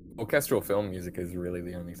orchestral film music is really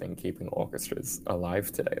the only thing keeping orchestras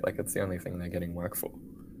alive today. Like it's the only thing they're getting work for.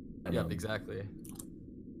 And, Yep, exactly.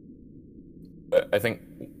 But I think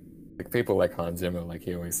like people like Hans Zimmer, like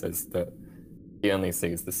he always says that he only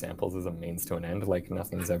sees the samples as a means to an end. Like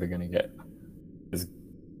nothing's ever gonna get as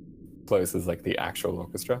close as like the actual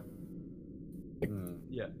orchestra.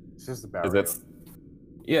 Yeah. It's just a 'Cause barrier.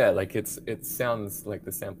 yeah, like it sounds like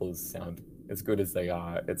the samples sound as good as they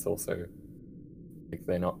are. It's also like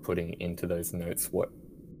they're not putting into those notes what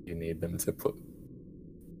you need them to put,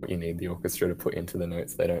 what you need the orchestra to put into the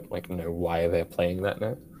notes. They don't like know why they're playing that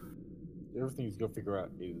note. The other thing you've got to figure out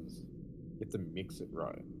is you have to mix it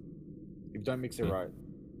right. If you don't mix it right,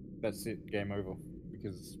 that's it, game over.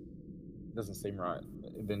 Because it doesn't seem right.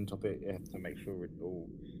 Then top it, you have to make sure it all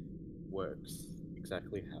works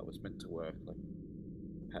exactly how it's meant to work, like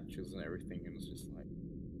patches and everything, and it's just like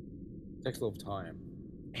it takes a lot of time.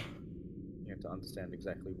 You have to understand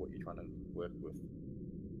exactly what you're trying to work with.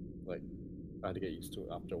 Like I had to get used to it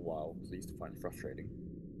after a while because I used to find it frustrating.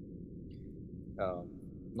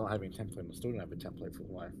 Not having a template, I still don't have a template for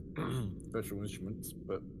my virtual instruments,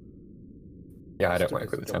 but Yeah, I don't still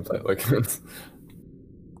work gets with a the job template. done.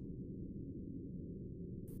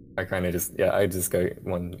 Like I kind of just I just go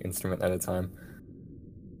one instrument at a time.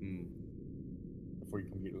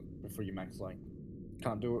 Before your Mac's like,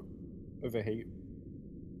 can't do it, overheat.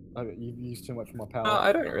 You've used too much of my power. No,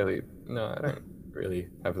 I don't really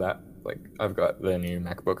have that. Like I've got the new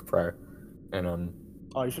MacBook Pro, and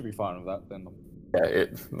Oh, you should be fine with that then. yeah,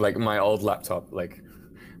 it like my old laptop. Like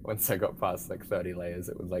once I got past like 30 layers,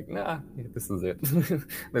 it was like, nah, this is it.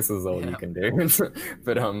 This is all you can do.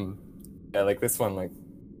 But yeah, like this one, like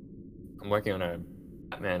I'm working on a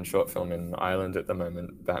Batman short film in Ireland at the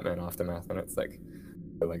moment, Batman Aftermath, and it's like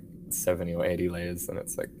 70 or 80 layers, and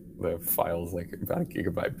it's like the file's like about a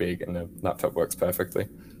gigabyte big, and the laptop works perfectly.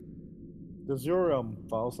 Does your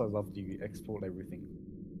file size after you export everything?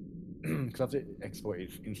 Because I have to export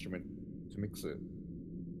each instrument to mix it.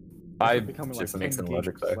 I becoming just like mix 10 in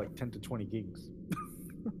Logic gigs, though. like 10 to 20 gigs.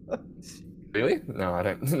 Really? No, I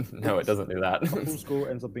don't. No, it doesn't do that. A full score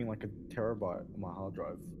ends up being like a terabyte on my hard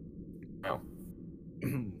drive. No.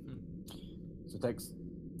 So it takes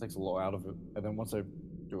a lot out of it, and then once I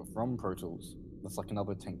do it from Pro Tools, that's like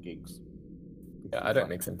another 10 gigs. Yeah, I don't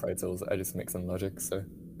mix in Pro Tools. I just mix in Logic, so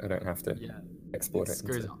I don't have to export it. It's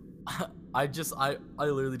crazy. I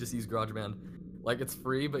literally just use GarageBand. Like it's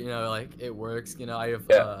free, but you know, like it works. You know, I have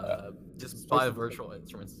just buy virtual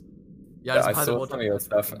instruments. Yeah, I saw some of your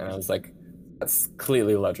stuff and I was like, that's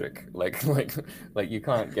clearly Logic. Like you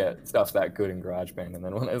can't get stuff that good in GarageBand. And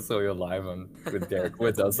then when I saw you live on with Derek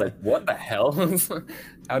Woods, I was like, what the hell?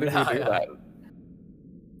 How did you do that?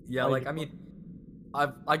 Yeah, like I mean,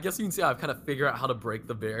 I guess you can say I've kind of figured out how to break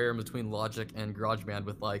the barrier between Logic and GarageBand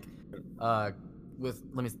with like,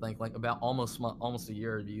 let me think, like about almost a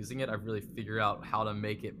year of using it, I've really figured out how to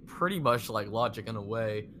make it pretty much like Logic in a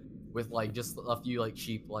way, with like just a few like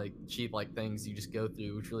cheap things you just go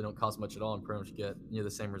through, which really don't cost much at all, and pretty much get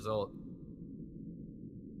the same result.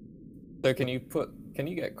 So can you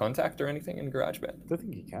get Contact or anything in GarageBand? I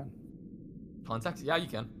think you can. Contacts? Yeah, you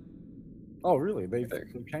can. Oh, really? They've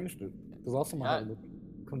changed it. Because last time I had a look,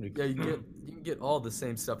 yeah, you can get all the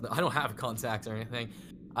same stuff. I don't have Contacts or anything.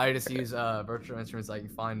 I just use virtual instruments. I can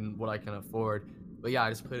find what I can afford. But yeah, I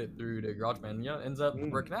just put it through to GarageBand. And, it ends up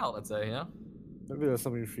working out. Let's say, Maybe that's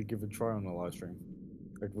something we should give a try on the live stream.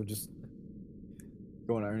 Like we'll just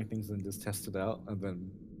go on our own things and just test it out, and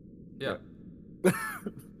then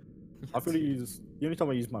I've got to use the only time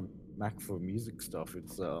I use my Mac for music stuff.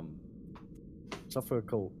 It's software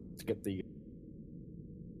called to get the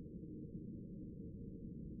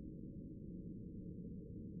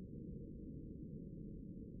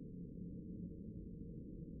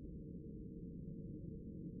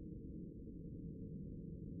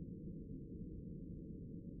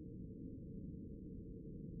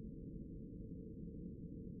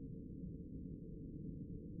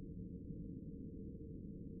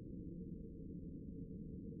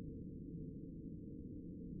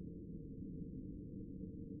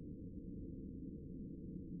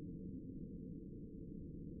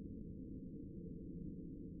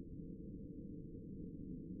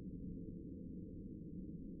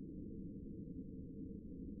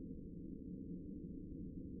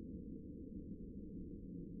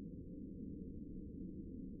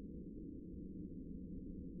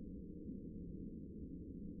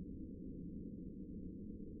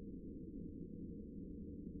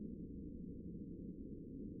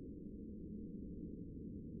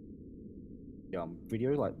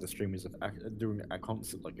video, like the streamers of doing a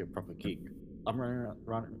concert like a proper geek. I'm running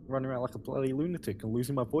around like a bloody lunatic and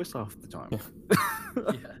losing my voice half the time.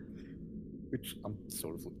 Yeah. Which I'm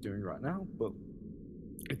sort of doing right now, but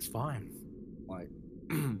it's fine. Like,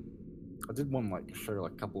 I did one like show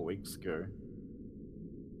like a couple of weeks ago,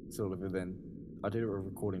 sort of, and then I did a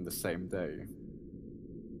recording the same day.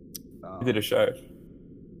 You did a show.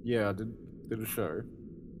 Yeah, I did a show.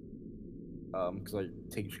 Because I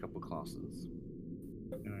teach a couple of classes,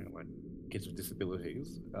 you know, like kids with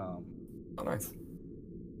disabilities. Oh, nice.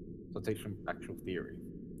 So I teach them actual theory.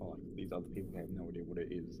 Like these other people have no idea what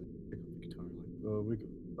it is. They pick up the guitar and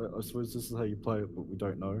like, I suppose this is how you play it, but we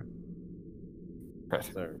don't know. Right.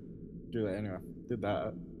 So do that anyway. Did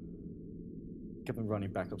that. Kept them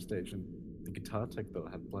running back upstage, and the guitar tech that I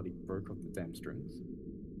had bloody broke off the damn strings.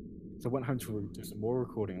 So I went home to do some more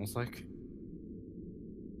recording. I was like,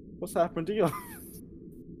 "What's happened to you?"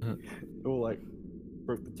 Or like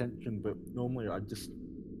broke the tension, but normally I just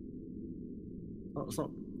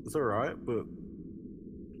it's alright, but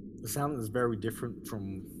the sound is very different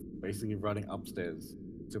from basically running upstairs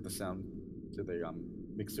to the sound to the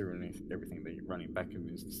mixer and everything that you're running back in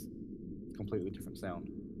is just completely different sound.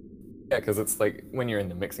 Yeah, because it's like when you're in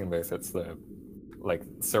the mixing booth, it's the like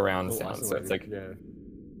surround sound, so it's like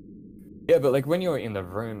yeah, but like when you're in the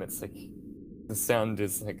room, it's like the sound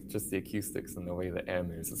is like just the acoustics and the way the air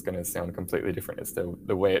moves. It's going to sound completely different. It's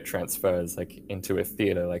the way it transfers like into a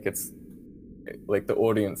theater. Like it's like the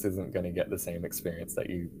audience isn't going to get the same experience that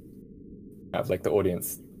you have. Like the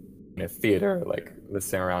audience in a theater, like the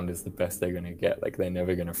surround is the best they're going to get. Like they're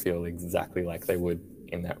never going to feel exactly like they would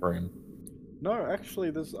in that room. No, actually,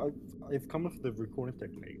 I've come up with the recording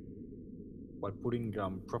technique by putting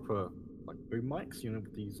proper like boom mics, you know,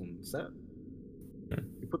 these on set.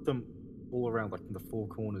 You put them all around, like in the four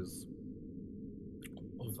corners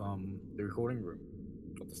of the recording room,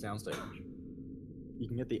 of the soundstage. You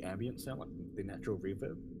can get the ambient sound, like the natural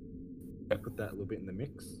reverb. Put that a little bit in the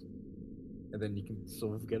mix, and then you can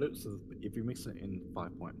sort of get it. So if you mix it in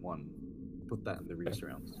 5.1, put that in the rear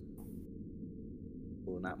surrounds.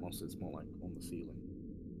 Or in Atmos, it's more like on the ceiling.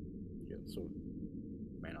 Yeah, sort of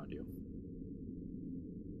main idea.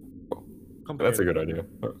 That's a good idea.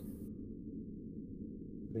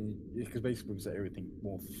 Because basically, we set everything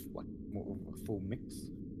more of a full mix.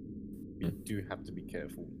 You do have to be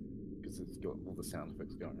careful because it's got all the sound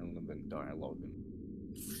effects going on, and then dialogue and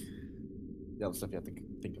the other stuff you have to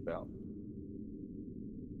think about.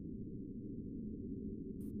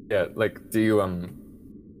 Yeah, like do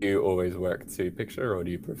you always work to picture, or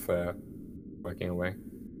do you prefer working away?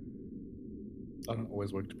 I don't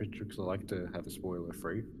always work to picture because I like to have a spoiler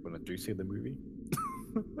free when I do see the movie.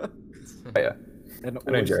 Oh, yeah. And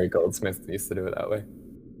I know Jerry Goldsmith used to do it that way.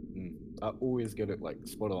 I always get it like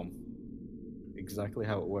spot on, exactly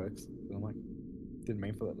how it works. And I'm like, didn't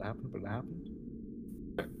mean for that to happen, but it happened.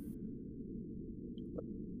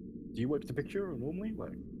 Do you work to picture normally?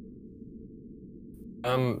 Like,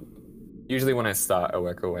 usually when I start, I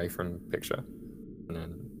work away from picture, and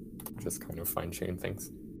then just kind of fine tune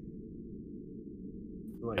things.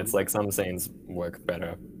 right, It's like some scenes work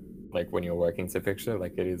better, like when you're working to picture.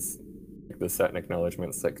 Like it is, like the certain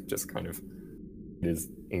acknowledgements, like just kind of, it is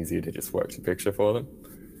easier to just work to picture for them.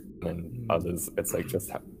 And then others, it's like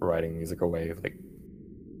just writing music away. Like,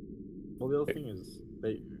 well, the other thing is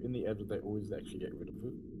in the edit they always actually get rid of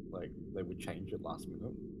it. Like they would change it last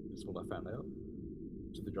minute. Is what I found out.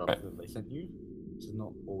 To the draft that they sent you, which is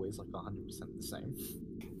not always like 100% the same.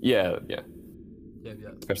 yeah. Yeah.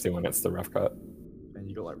 Especially when it's the rough cut. And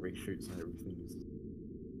you got like reshoots and everything.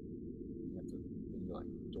 You have to. Then you're like,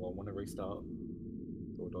 do I want to restart,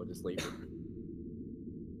 or do I just leave it?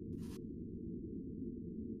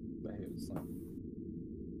 But it's like,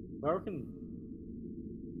 I reckon.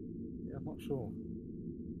 Yeah, I'm not sure.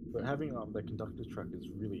 But having the conductor's track is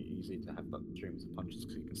really easy to have that streams of punches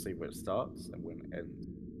because you can see where it starts and when it ends.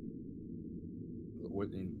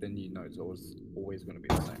 Then you know it's always going to be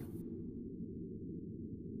the same.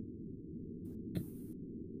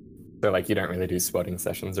 So like you don't really do spotting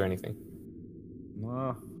sessions or anything?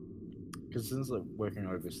 Nah, because since I'm working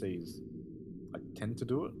overseas, I tend to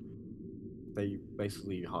do it. They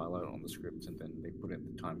basically highlight it on the script and then they put in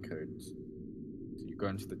the time codes. So you go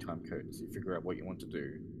into the time codes, you figure out what you want to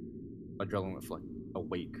do. I drill on it for like a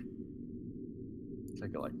week. So I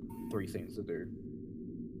got like 3 scenes to do.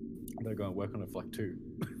 And they're going to work on it for like 2.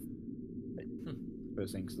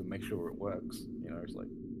 First things to make sure it works. You know, it's like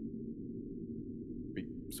be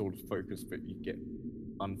sort of focused, but you get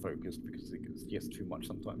unfocused because it gets too much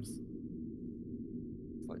sometimes.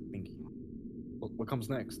 It's like thinking, what comes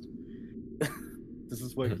next? does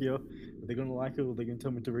this work here? Are they gonna like it, or are they gonna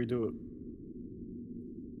tell me to redo it?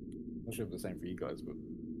 Not sure if the same for you guys, but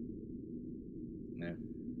yeah.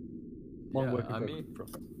 Yeah, I mean,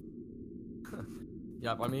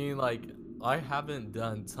 yeah, I mean, like, I haven't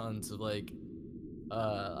done tons of like,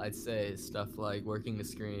 I'd say stuff like working the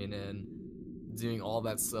screen and doing all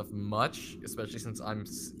that stuff much, especially since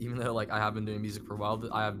even though like I have been doing music for a while,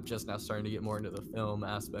 I am just now starting to get more into the film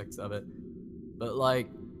aspects of it. But like,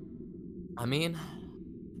 I mean,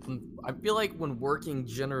 I feel like when working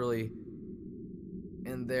generally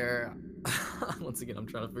in there, once again, I'm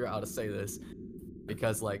trying to figure out how to say this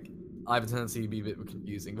because like I have a tendency to be a bit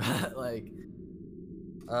confusing, but like,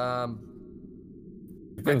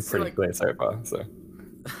 You've been I'd say pretty like, clear so far, so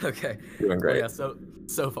okay, doing well, great. yeah, so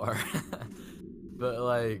far, but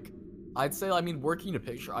like, I'd say, I mean, working a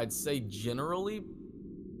picture, I'd say generally,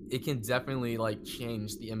 it can definitely like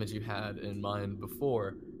change the image you had in mind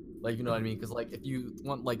before. Like, you know what I mean? Because like if you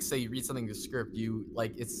want, like, say you read something in the script, you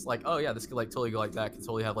like it's like, oh yeah, this could like totally go like that, can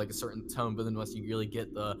totally have like a certain tone, but then once you really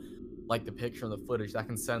get the like the picture and the footage, that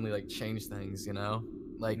can suddenly like change things, you know?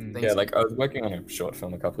 Like Yeah, things like can. I was working on a short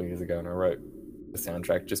film a couple of years ago, and I wrote the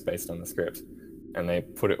soundtrack just based on the script, and they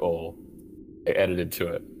edited to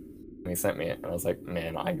it, and he sent me it, and I was like,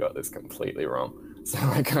 man, I got this completely wrong. So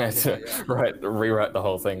like I had to rewrite the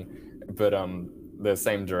whole thing. But the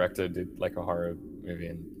same director did like a horror movie,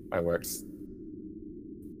 and I watched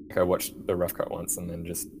the rough cut once, and then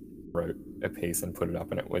just wrote a piece and put it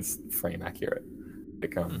up, and it was frame accurate.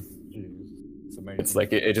 Like Jeez, it's amazing. it's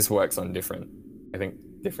like it just works on different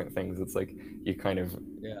things. It's like you kind of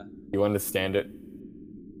you understand it.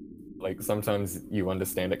 Like sometimes you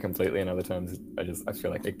understand it completely, and other times I feel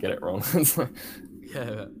like I get it wrong. It's like,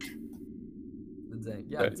 Yeah.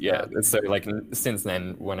 So like since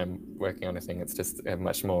then, when I'm working on a thing, it's just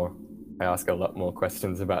much more. I ask a lot more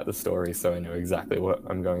questions about the story, so I know exactly what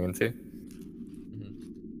I'm going into.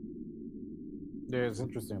 Yeah, it's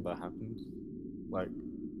interesting that happens. Like,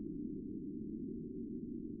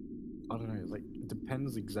 I don't know. It's like it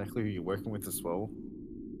depends exactly who you're working with as well.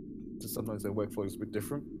 Just sometimes their workflow is a bit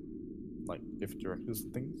different, like different directors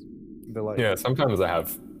and things. They're like, Yeah, sometimes I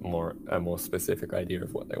have a more specific idea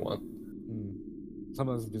of what they want.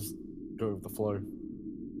 Sometimes they just go with the flow.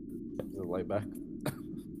 They're laid back.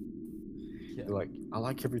 They're like, I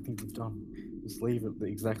like everything you've done. Just leave it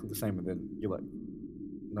exactly the same, and then you're like,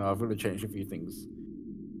 no, I've got to change a few things.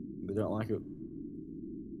 They don't like it.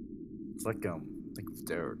 It's like with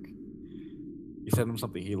Derek. You send him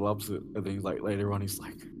something, he loves it, and then he's like later on, he's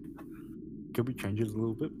like, could we change it a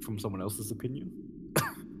little bit from someone else's opinion?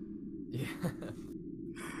 Yeah.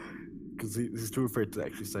 Because he's too afraid to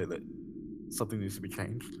actually say that something needs to be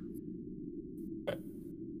changed.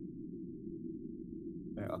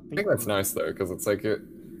 Yeah, I think that's nice though, because it's like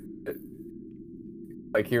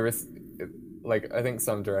like I think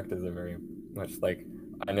some directors are very much like,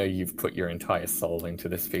 I know you've put your entire soul into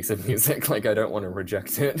this piece of music, like I don't want to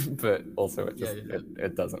reject it, but also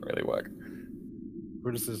it doesn't really work.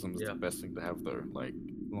 Criticism is the best thing to have though, like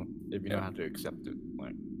if you know how to accept it.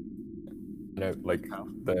 Like, you know, like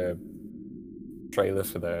the trailer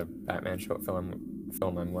for the Batman short film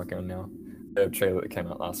I'm working on now, the trailer that came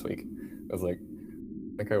out last week, I was like,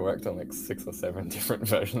 I think I worked on like 6 or 7 different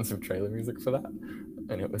versions of trailer music for that,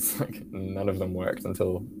 and it was like none of them worked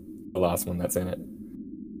until the last one that's in it.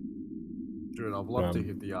 Dude, I'd love to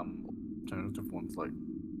hear the alternative ones. Like,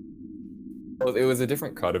 well, it was a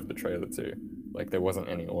different cut of the trailer too. Like there wasn't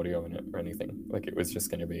any audio in it or anything. Like it was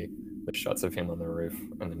just going to be the shots of him on the roof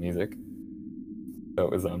and the music. So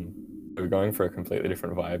it was we were going for a completely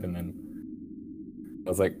different vibe, and then I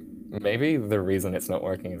was like, maybe the reason it's not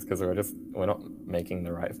working is because we're not making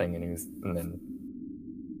the right thing, and then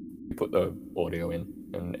we put the audio in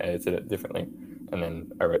and edited it differently, and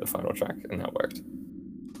then I wrote the final track, and that worked.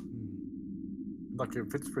 Like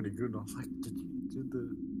it fits pretty good. I was like, did you do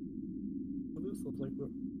the other stuff like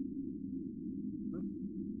that?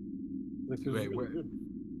 Wait,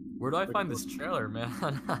 where do I find this trailer, man?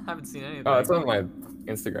 I haven't seen anything. Oh, it's on my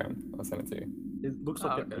Instagram. I'll send it to you. It looks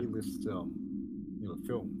like an A-list,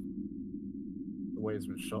 film. The way it's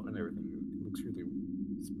been shot and everything, it looks really.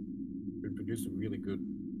 It's been produced really good.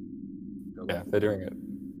 Yeah, they're doing it.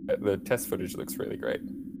 The test footage looks really great.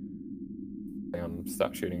 They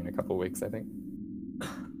start shooting in a couple of weeks, I think. I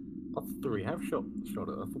thought the rehab shot it. I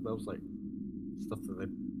thought that was like stuff that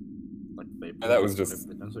they. That was just.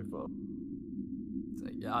 Done so far.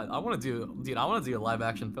 Yeah, I want to do a live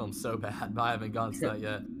action film so bad, but I haven't gotten to that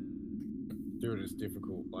yet. Dude, it's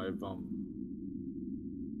difficult. I've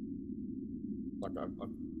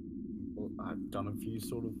done a few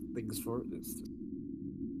sort of things for it. It's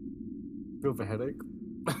bit of a headache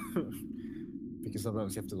because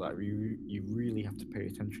sometimes you have to you really have to pay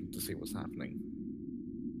attention to see what's happening.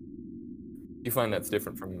 You find that's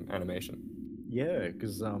different from animation? Yeah,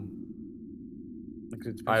 because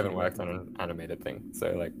I haven't worked on an animated thing,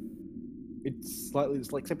 so like it's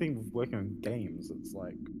like something with working on games. It's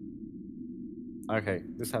like, okay,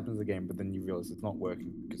 this happens in the game, but then you realize it's not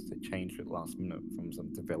working because they changed it last minute from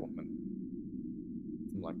some development,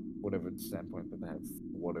 from like whatever standpoint that they have,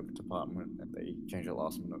 whatever department, and they change it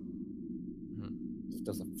last minute. It just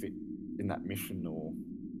doesn't fit in that mission. Or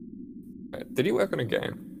did you work on a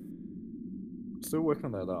game? still working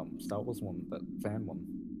on that Star Wars one, that fan one.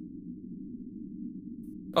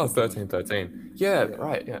 Oh, 1313. Yeah,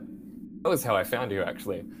 right, yeah. That was how I found you,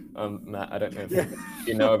 actually. Matt, I don't know if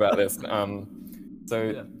you know about this.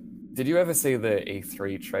 Did you ever see the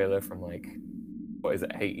E3 trailer from, like, what is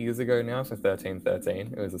it, 8 years ago now for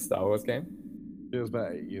 1313? It was a Star Wars game? It was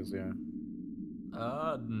about 8 years, yeah.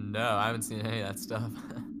 No, I haven't seen any of that stuff.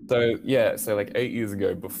 So like 8 years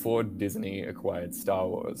ago, before Disney acquired Star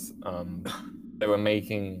Wars, they were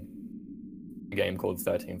making a game called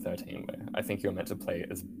 1313, where I think you were meant to play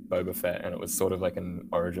as Boba Fett, and it was sort of like an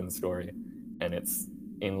origin story, and it's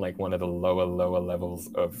in like one of the lower levels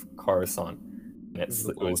of Coruscant, and it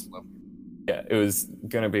was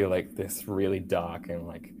gonna be like this really dark and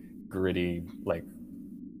like gritty, like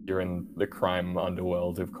you're in the crime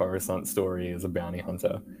underworld of Coruscant story as a bounty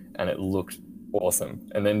hunter, and it looked awesome.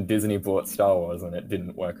 And then Disney bought Star Wars, and it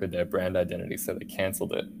didn't work with their brand identity, so they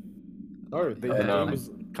cancelled it. Oh, the game was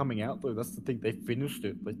coming out though. That's the thing. They finished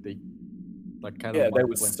it. Like they, like kind of. Yeah, they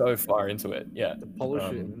were so far into it. Yeah, to polish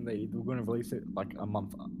it, and they were going to release it like a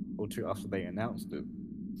month or two after they announced it.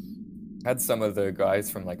 Had some of the guys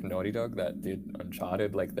from like Naughty Dog that did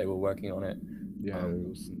Uncharted, like they were working on it. Yeah, it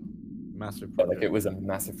was a massive project. But, like it was a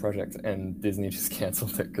massive project, and Disney just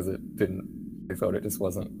cancelled it because it didn't. They thought it just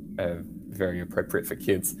wasn't very appropriate for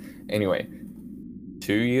kids. Anyway,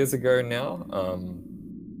 2 years ago now,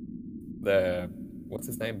 what's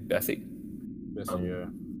his name? Bessie, yeah.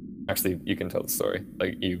 Actually, you can tell the story.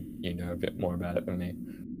 Like you know a bit more about it than me.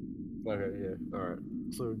 Okay, yeah, all right.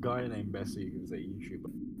 So a guy named Bessie who's a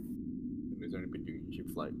YouTuber. He's only been doing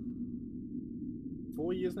YouTube for like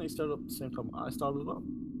 4 years, and he started up at the same time I started up.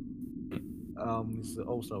 This is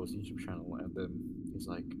also his YouTube channel, and then he's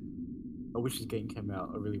like, "I wish this game came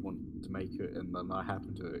out. I really want to make it." And then I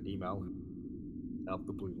happened to email him out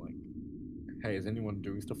the blue, like, "Hey, is anyone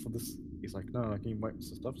doing stuff for this?" He's like, "No, can you make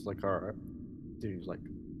some stuff?" It's like, "All right." Dude, he's like,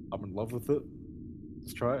 "I'm in love with it.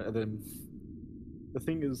 Let's try it." And then the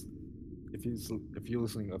thing is, if you're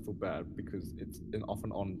listening, I feel bad because it's an off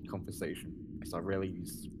and on conversation. Because I rarely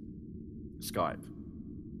use Skype,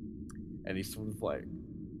 and he's sort of like,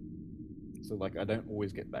 so like I don't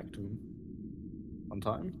always get back to him on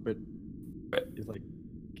time, but he's like,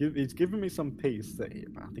 he's given me some piece that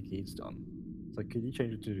I think he's done. It's like, could you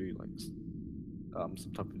change it to do like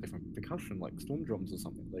some type of different percussion, like storm drums or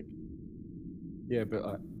something? Like, yeah,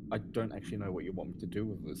 but I don't actually know what you want me to do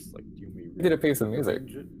with this. Like, do you want me? You did a piece of music.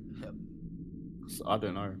 So I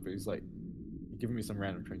don't know, but he's like, giving me some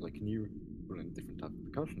random tracks. Like, can you put in a different type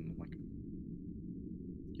of percussion? I'm like,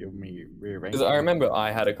 give me rearrange. Because I remember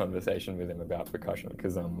I had a conversation with him about percussion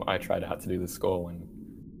because I tried out to do the score when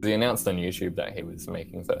he announced on YouTube that he was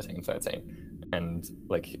making 1313, and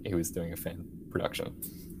like he was doing a fan production.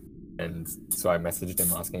 And so I messaged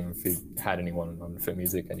him asking him if he had anyone on for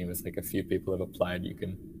music, and he was like, a few people have applied.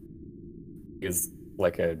 Here's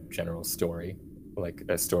like a general story, like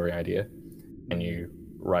a story idea, and you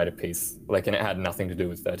write a piece, like, and it had nothing to do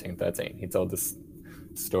with 1313. He told this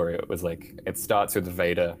story. It was like, it starts with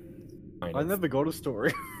Vader. I never got a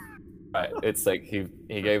story. Right. It's like he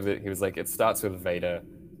gave it. He was like, it starts with Vader,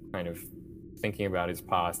 kind of thinking about his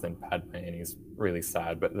past and Padme, and he's really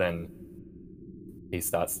sad. But then he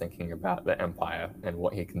starts thinking about the Empire and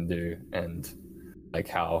what he can do, and like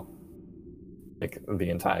how, like, the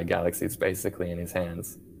entire galaxy is basically in his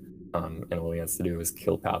hands, and all he has to do is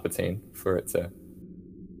kill Palpatine for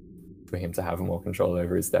him to have more control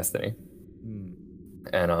over his destiny.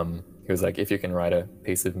 And he was like, if you can write a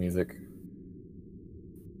piece of music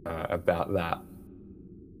about that,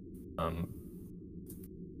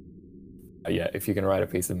 if you can write a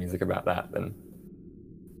piece of music about that, then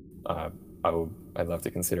I'd love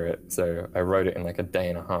to consider it. So I wrote it in like a day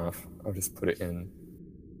and a half. I'll just put it in.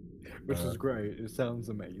 Which is great. It sounds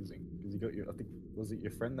amazing. Because you got I think, was it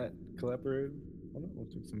your friend that collaborated on it? Or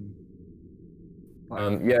took some...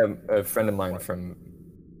 a friend of mine from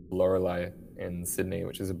Lorelei in Sydney,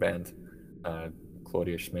 which is a band,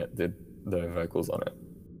 Claudia Schmidt, did the vocals on it.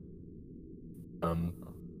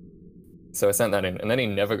 So I sent that in, and then he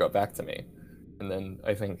never got back to me. And then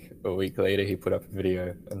I think a week later he put up a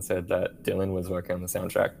video and said that Dylan was working on the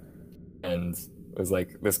soundtrack, and was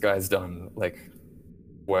like, "This guy's done like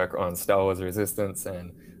work on Star Wars Resistance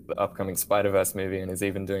and the upcoming Spider-Verse movie, and is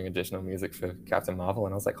even doing additional music for Captain Marvel."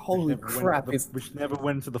 And I was like, "Holy crap!" Which never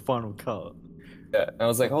went to the final cut. Yeah, and I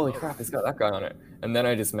was like, "Holy crap, he's got that guy on it." And then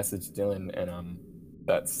I just messaged Dylan, and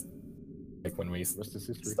that's like when we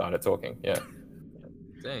started talking. Yeah.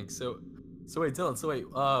 Dang. So wait, Dylan. So wait,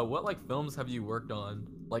 what like films have you worked on?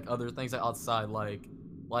 Like other things outside, like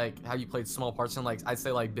have you played small parts in like I'd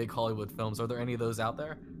say like big Hollywood films? Are there any of those out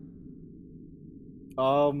there?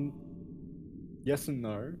 Yes and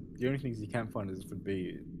no. The only things you can find would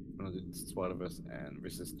be when I did Spider-Verse and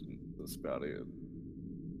Resistance. That's about it.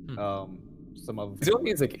 Some other. Is your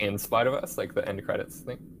music in Spider-Verse, like the end credits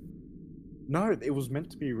thing? No, it was meant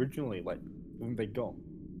to be originally, like when they got.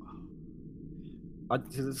 I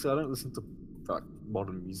don't listen to like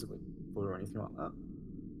modern music or anything like that.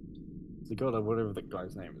 So God, whatever the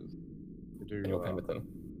guy's name is, they do. Pemberton.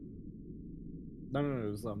 No,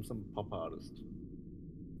 it was some pop artist.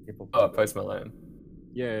 Hip-hop Oh, Post Malone.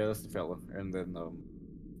 Yeah, that's the fella. And then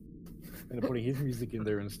and putting his music in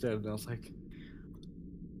there instead, and I was like,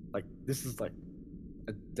 this is like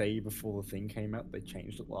a day before the thing came out. They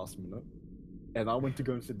changed it last minute, and I went to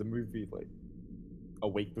go and see the movie like a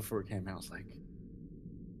week before it came out. I was like,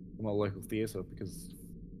 in my local theater, because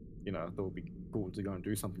that would be cool to go and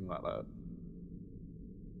do something like that.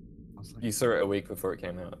 I was like, You saw it a week before it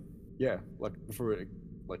came out. Yeah, like before it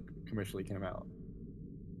like commercially came out.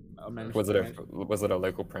 Was it a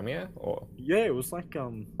local premiere or? Yeah, it was like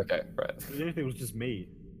Okay, right. The only thing was just me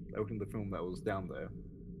opening the film that was down there.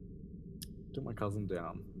 Took my cousin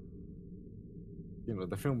down.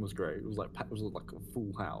 The film was great. It was like a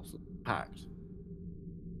full house, packed.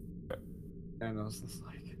 And I was just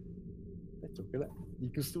like, they took it out. You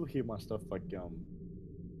can still hear my stuff like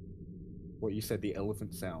what you said, the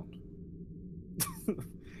elephant sound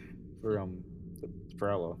for the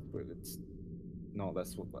trailer, but it's no,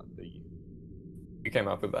 that's what You came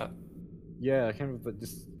up with that? Yeah, I came up with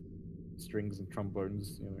just strings and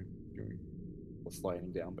trombones, doing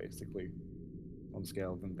sliding down basically on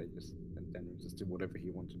scale. Then then just did whatever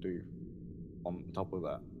he wanted to do on top of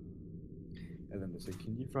that. And then they said,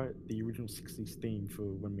 "Can you write the original '60s theme for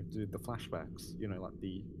when we do the flashbacks? Like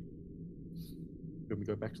when we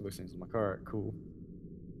go back to those things." I'm like, "All right, cool."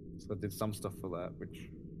 So I did some stuff for that, which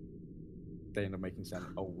they ended up making sound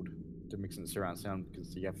old to mix in surround sound,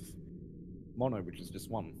 because you have mono, which is just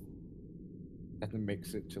one. And then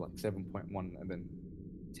mix it to like 7.1 and then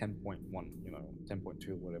 10.1, 10.2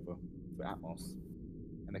 or whatever for Atmos,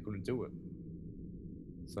 and they couldn't do it.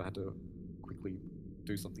 So I had to quickly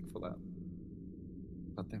do something for that.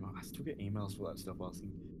 But then I still get emails for that stuff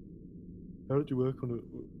asking, "How did you work on it?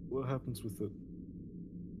 What happens with it?"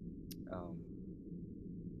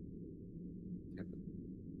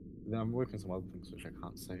 Then I'm working on some other things which I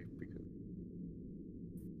can't say because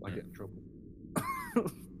I get in trouble.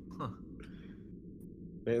 Huh.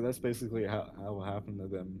 Yeah, that's basically how it happened. And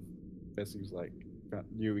then basically was like,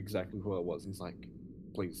 knew exactly who I was. He's like,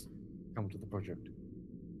 "Please come to the project."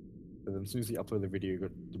 But then as soon as he uploaded the video, it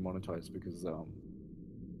got demonetized because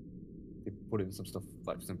they put in some stuff,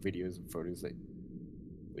 like some videos and photos that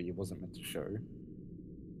he wasn't meant to show.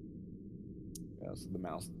 So the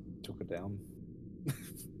mouse took it down.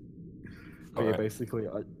 But yeah, basically,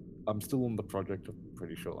 I'm still on the project. I'm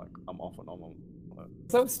pretty sure, like I'm off and on it.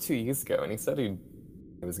 That was 2 years ago, and he said he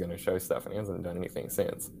was going to show stuff, and he hasn't done anything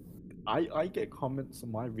since. I get comments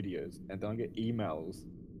on my videos, and then I get emails,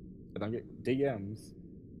 and I get DMs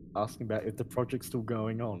asking about if the project's still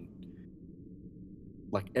going on.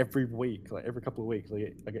 Like every week, like every couple of weeks,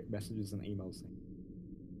 I get messages and emails saying,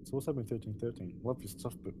 "So what's happening 1313? Love your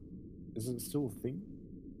stuff, but is it still a thing?"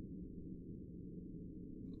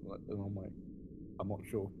 And I'm like, I'm not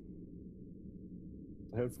sure.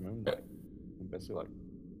 I heard from him, and basically, like,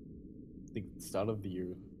 I think at the start of the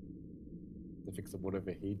year, they fixed up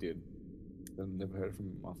whatever he did. Then never heard from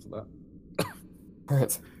him after that. Right.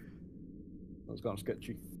 That was kind of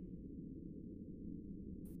sketchy.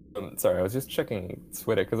 Sorry, I was just checking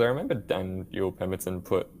Twitter because I remember Daniel Pemberton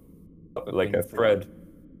put like a thread,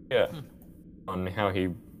 on how he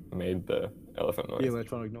made the elephant noise. Yeah,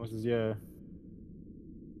 electronic noises. Yeah.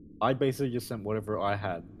 I basically just sent whatever I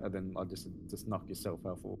had, and then I just knock yourself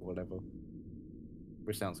out or whatever,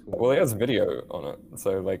 which sounds cool. Well, he has video on it,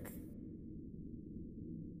 so like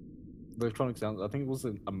the electronic sounds. I think it was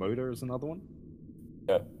a motor is another one.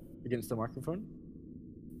 Yeah. Against the microphone.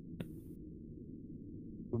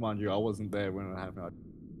 But mind you, I wasn't there when it happened. I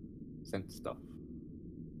sent stuff.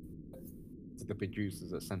 the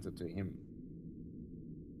producers that sent it to him,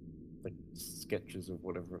 like sketches of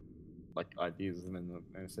whatever, like ideas, and then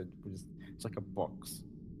they said it's like a box,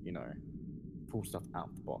 you know, pull stuff out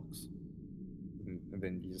the box, and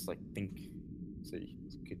then you just like think, so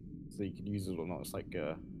you could use it or not. It's like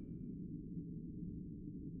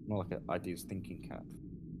more like an ideas thinking cap.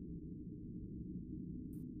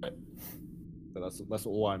 Right. But that's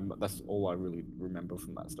all I really remember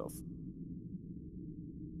from that stuff.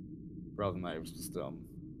 Rather than that, it was just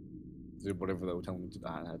did whatever they were telling me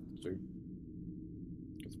I had to do.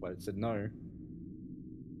 Because if I said no,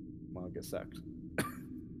 well, I'd get sacked.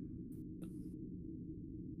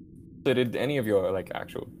 So did any of your like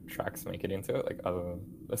actual tracks make it into it, like other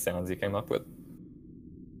the sounds you came up with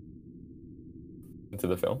into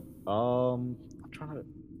the film? I'm trying to.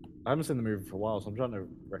 I haven't seen the movie for a while, so I'm trying to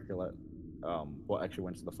recollect what actually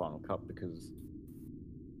went to the final cut, because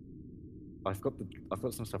I've got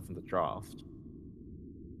some stuff from the draft,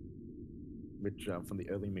 which from the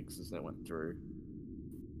early mixes that went through.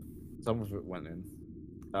 Some of it went in.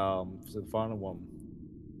 So the final one,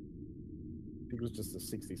 I think it was just a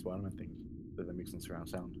 60 Spider-Man thing that they mixed in surround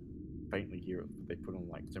sound. Faintly hear it, but they put on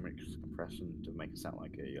like so much compression to make it sound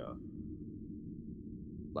like a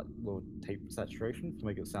like little tape saturation to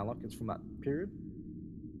make it sound like it's from that period.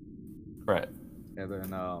 Right. And then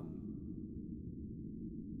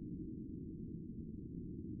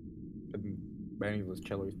many of those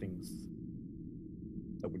cello things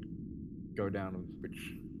that would go down,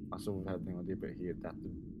 which I sort of had the idea, but he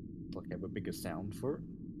adapted to like have a bigger sound for it.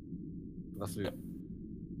 That's it.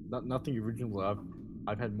 Nothing original.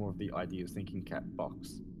 I've had more of the ideas thinking cap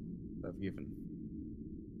box that I've given.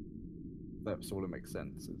 That sort of makes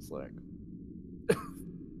sense. It's like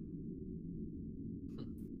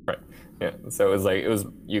Right. Yeah. So it was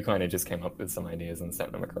you kind of just came up with some ideas and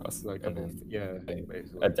sent them across, like and then yeah, they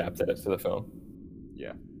basically adapted it to the film.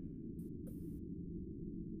 Yeah.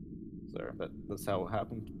 So that's how it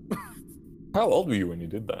happened. How old were you when you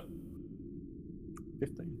did that?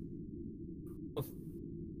 15.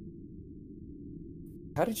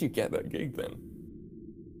 How did you get that gig then?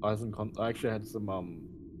 I actually had some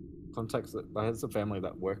contacts I had some family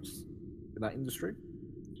that works in that industry,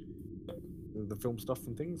 the film stuff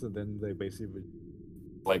and things, and then they basically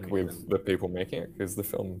Like with the people making it, because the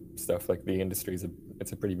film stuff, like the industry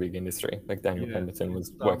it's a pretty big industry. Like Daniel Pemberton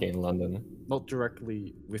was working in London. Not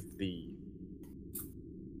directly with the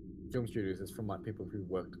film studios, it's from like people who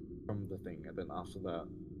worked from the thing, and then after that,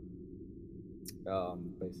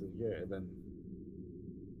 basically and then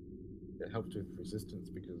it helped with Resistance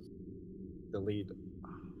because the lead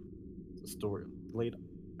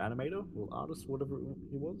animator or artist, whatever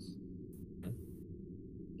he was,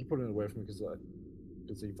 he put it away from me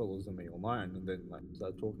because he follows me online, and then like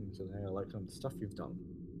started talking and said, "Hey, I like some of the stuff you've done."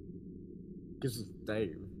 Because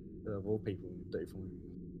Dave, of all people, Dave from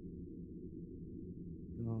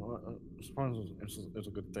I suppose it's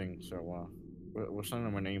a good thing. So we'll send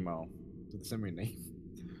him an email. Did they send me an email?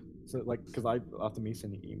 So like, because after me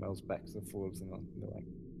sending emails back and forwards, and they're like,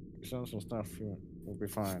 "Send some stuff, we'll be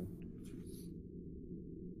fine."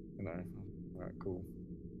 You know, alright, cool.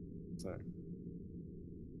 So,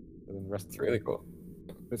 and then the rest. It's really cool.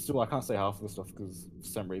 But still, I can't say half of the stuff because for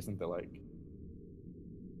some reason they're like,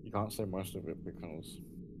 you can't say most of it because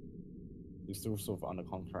you're still sort of under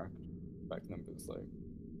contract back then. But it's like,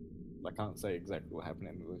 I can't say exactly what happened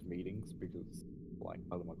in those meetings because, like,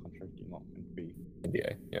 part of my contract, you're not meant to be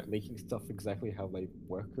leaking stuff exactly how they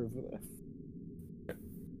work over there. Yeah.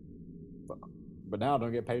 But now I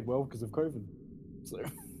don't get paid well because of COVID. So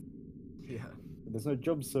Yeah. there's no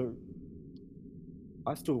jobs, so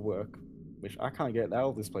I still work, which I can't get out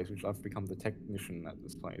of this place, which I've become the technician at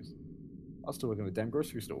this place. I still work in the damn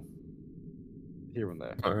grocery store, here and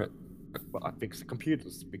there. All right. But I fix the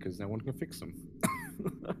computers because no one can fix them.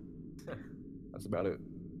 That's about it.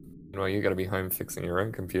 Well, you got to be home fixing your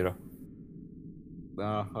own computer.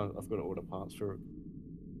 Nah, I've got to order parts for it.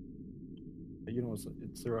 But you know,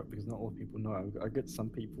 it's alright because not a lot of people know. I get some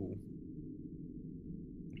people.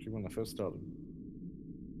 Actually, when I first started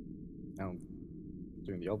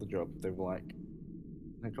doing the other job, they were like,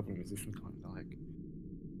 a couple of musicians come, they're like,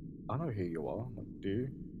 "I know who you are." I'm like, "Do you?"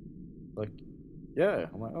 Like, "Yeah."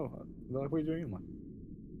 I'm like, "Oh." They're like, "What are you doing?" I'm like,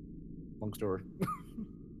 "Long story."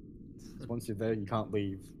 Once you're there, you can't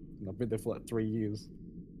leave. And I've been there for like 3 years,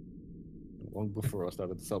 long before I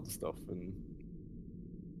started to sell the stuff, and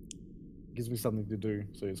it gives me something to do,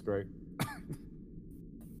 so it's great.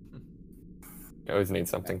 You always need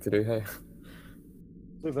something to do, hey?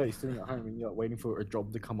 So there, you're sitting at home and you're waiting for a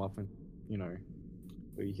job to come up, and or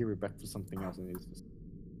you hear it back for something else, and it's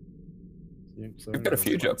So I've got a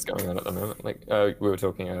few jobs going on at the moment. Like we were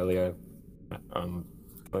talking earlier,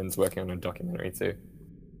 Lynn's working on a documentary too.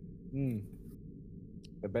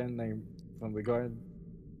 The band name from the guy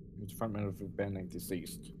who's the frontman of a band named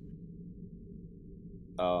Deceased.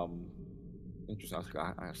 Interesting.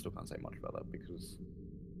 I still can't say much about that because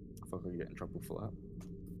I thought I could get in trouble for that.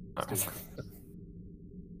 Still,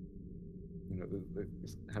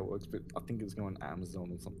 this is how it works. But I think it's going on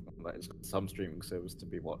Amazon or something like that. It's got some streaming service to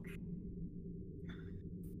be watched.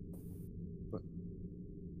 But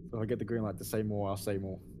if I get the green light to say more, I'll say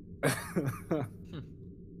more.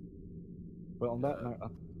 But on that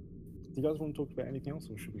note, do you guys want to talk about anything else,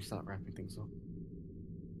 or should we start wrapping things up?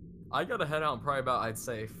 I gotta head out in probably about, I'd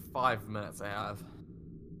say, 5 minutes I have.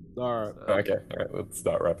 Alright. So, Okay, alright, let's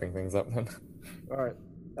start wrapping things up then. Alright.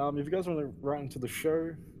 If you guys want to write into the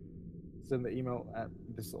show, send the email at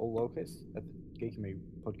this is all lowercase at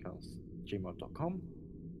geekingmepodcast@gmail.com.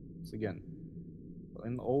 So again,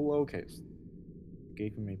 in all lowercase,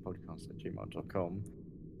 geekingmepodcast@gmail.com.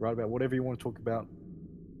 Write about whatever you want to talk about,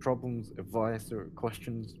 problems, advice, or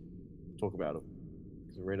questions. Talk about it.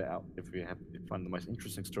 So read it out. If you find the most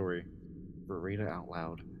interesting story, we'll read it out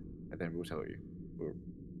loud, and then we'll tell you, or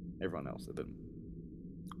everyone else that didn't.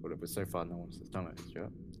 Whatever. So far, no one has done it yet.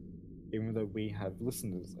 Even though we have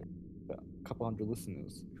listeners, like about a couple hundred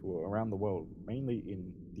listeners who are around the world, mainly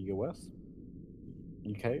in the US,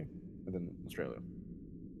 UK, and then Australia.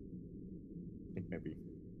 I think maybe.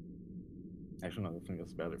 Actually, no, I think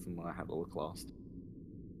that's about it from when I had a look last.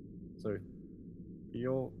 So,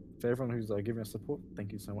 for everyone who's giving us support,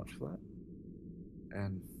 thank you so much for that.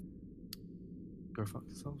 And go fuck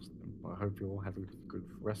yourselves. I hope you all have a good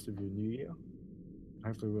rest of your new year.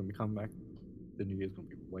 Hopefully when we come back, the new year's going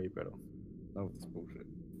to be way better. None of this bullshit.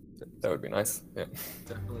 That would be nice, yeah.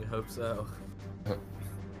 Definitely hope so.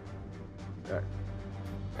 Alright.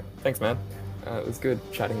 Thanks, man. It was good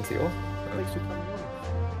chatting to you all. Thanks for coming on.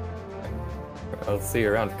 I'll see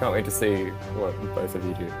you around. Can't wait to see what both of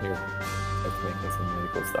you do. You're both making some really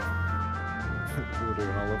cool stuff. We'll do,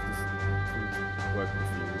 and I love to work with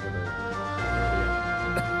you.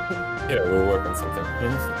 Yeah, we'll work on something.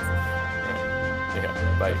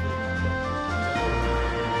 Yeah, bye.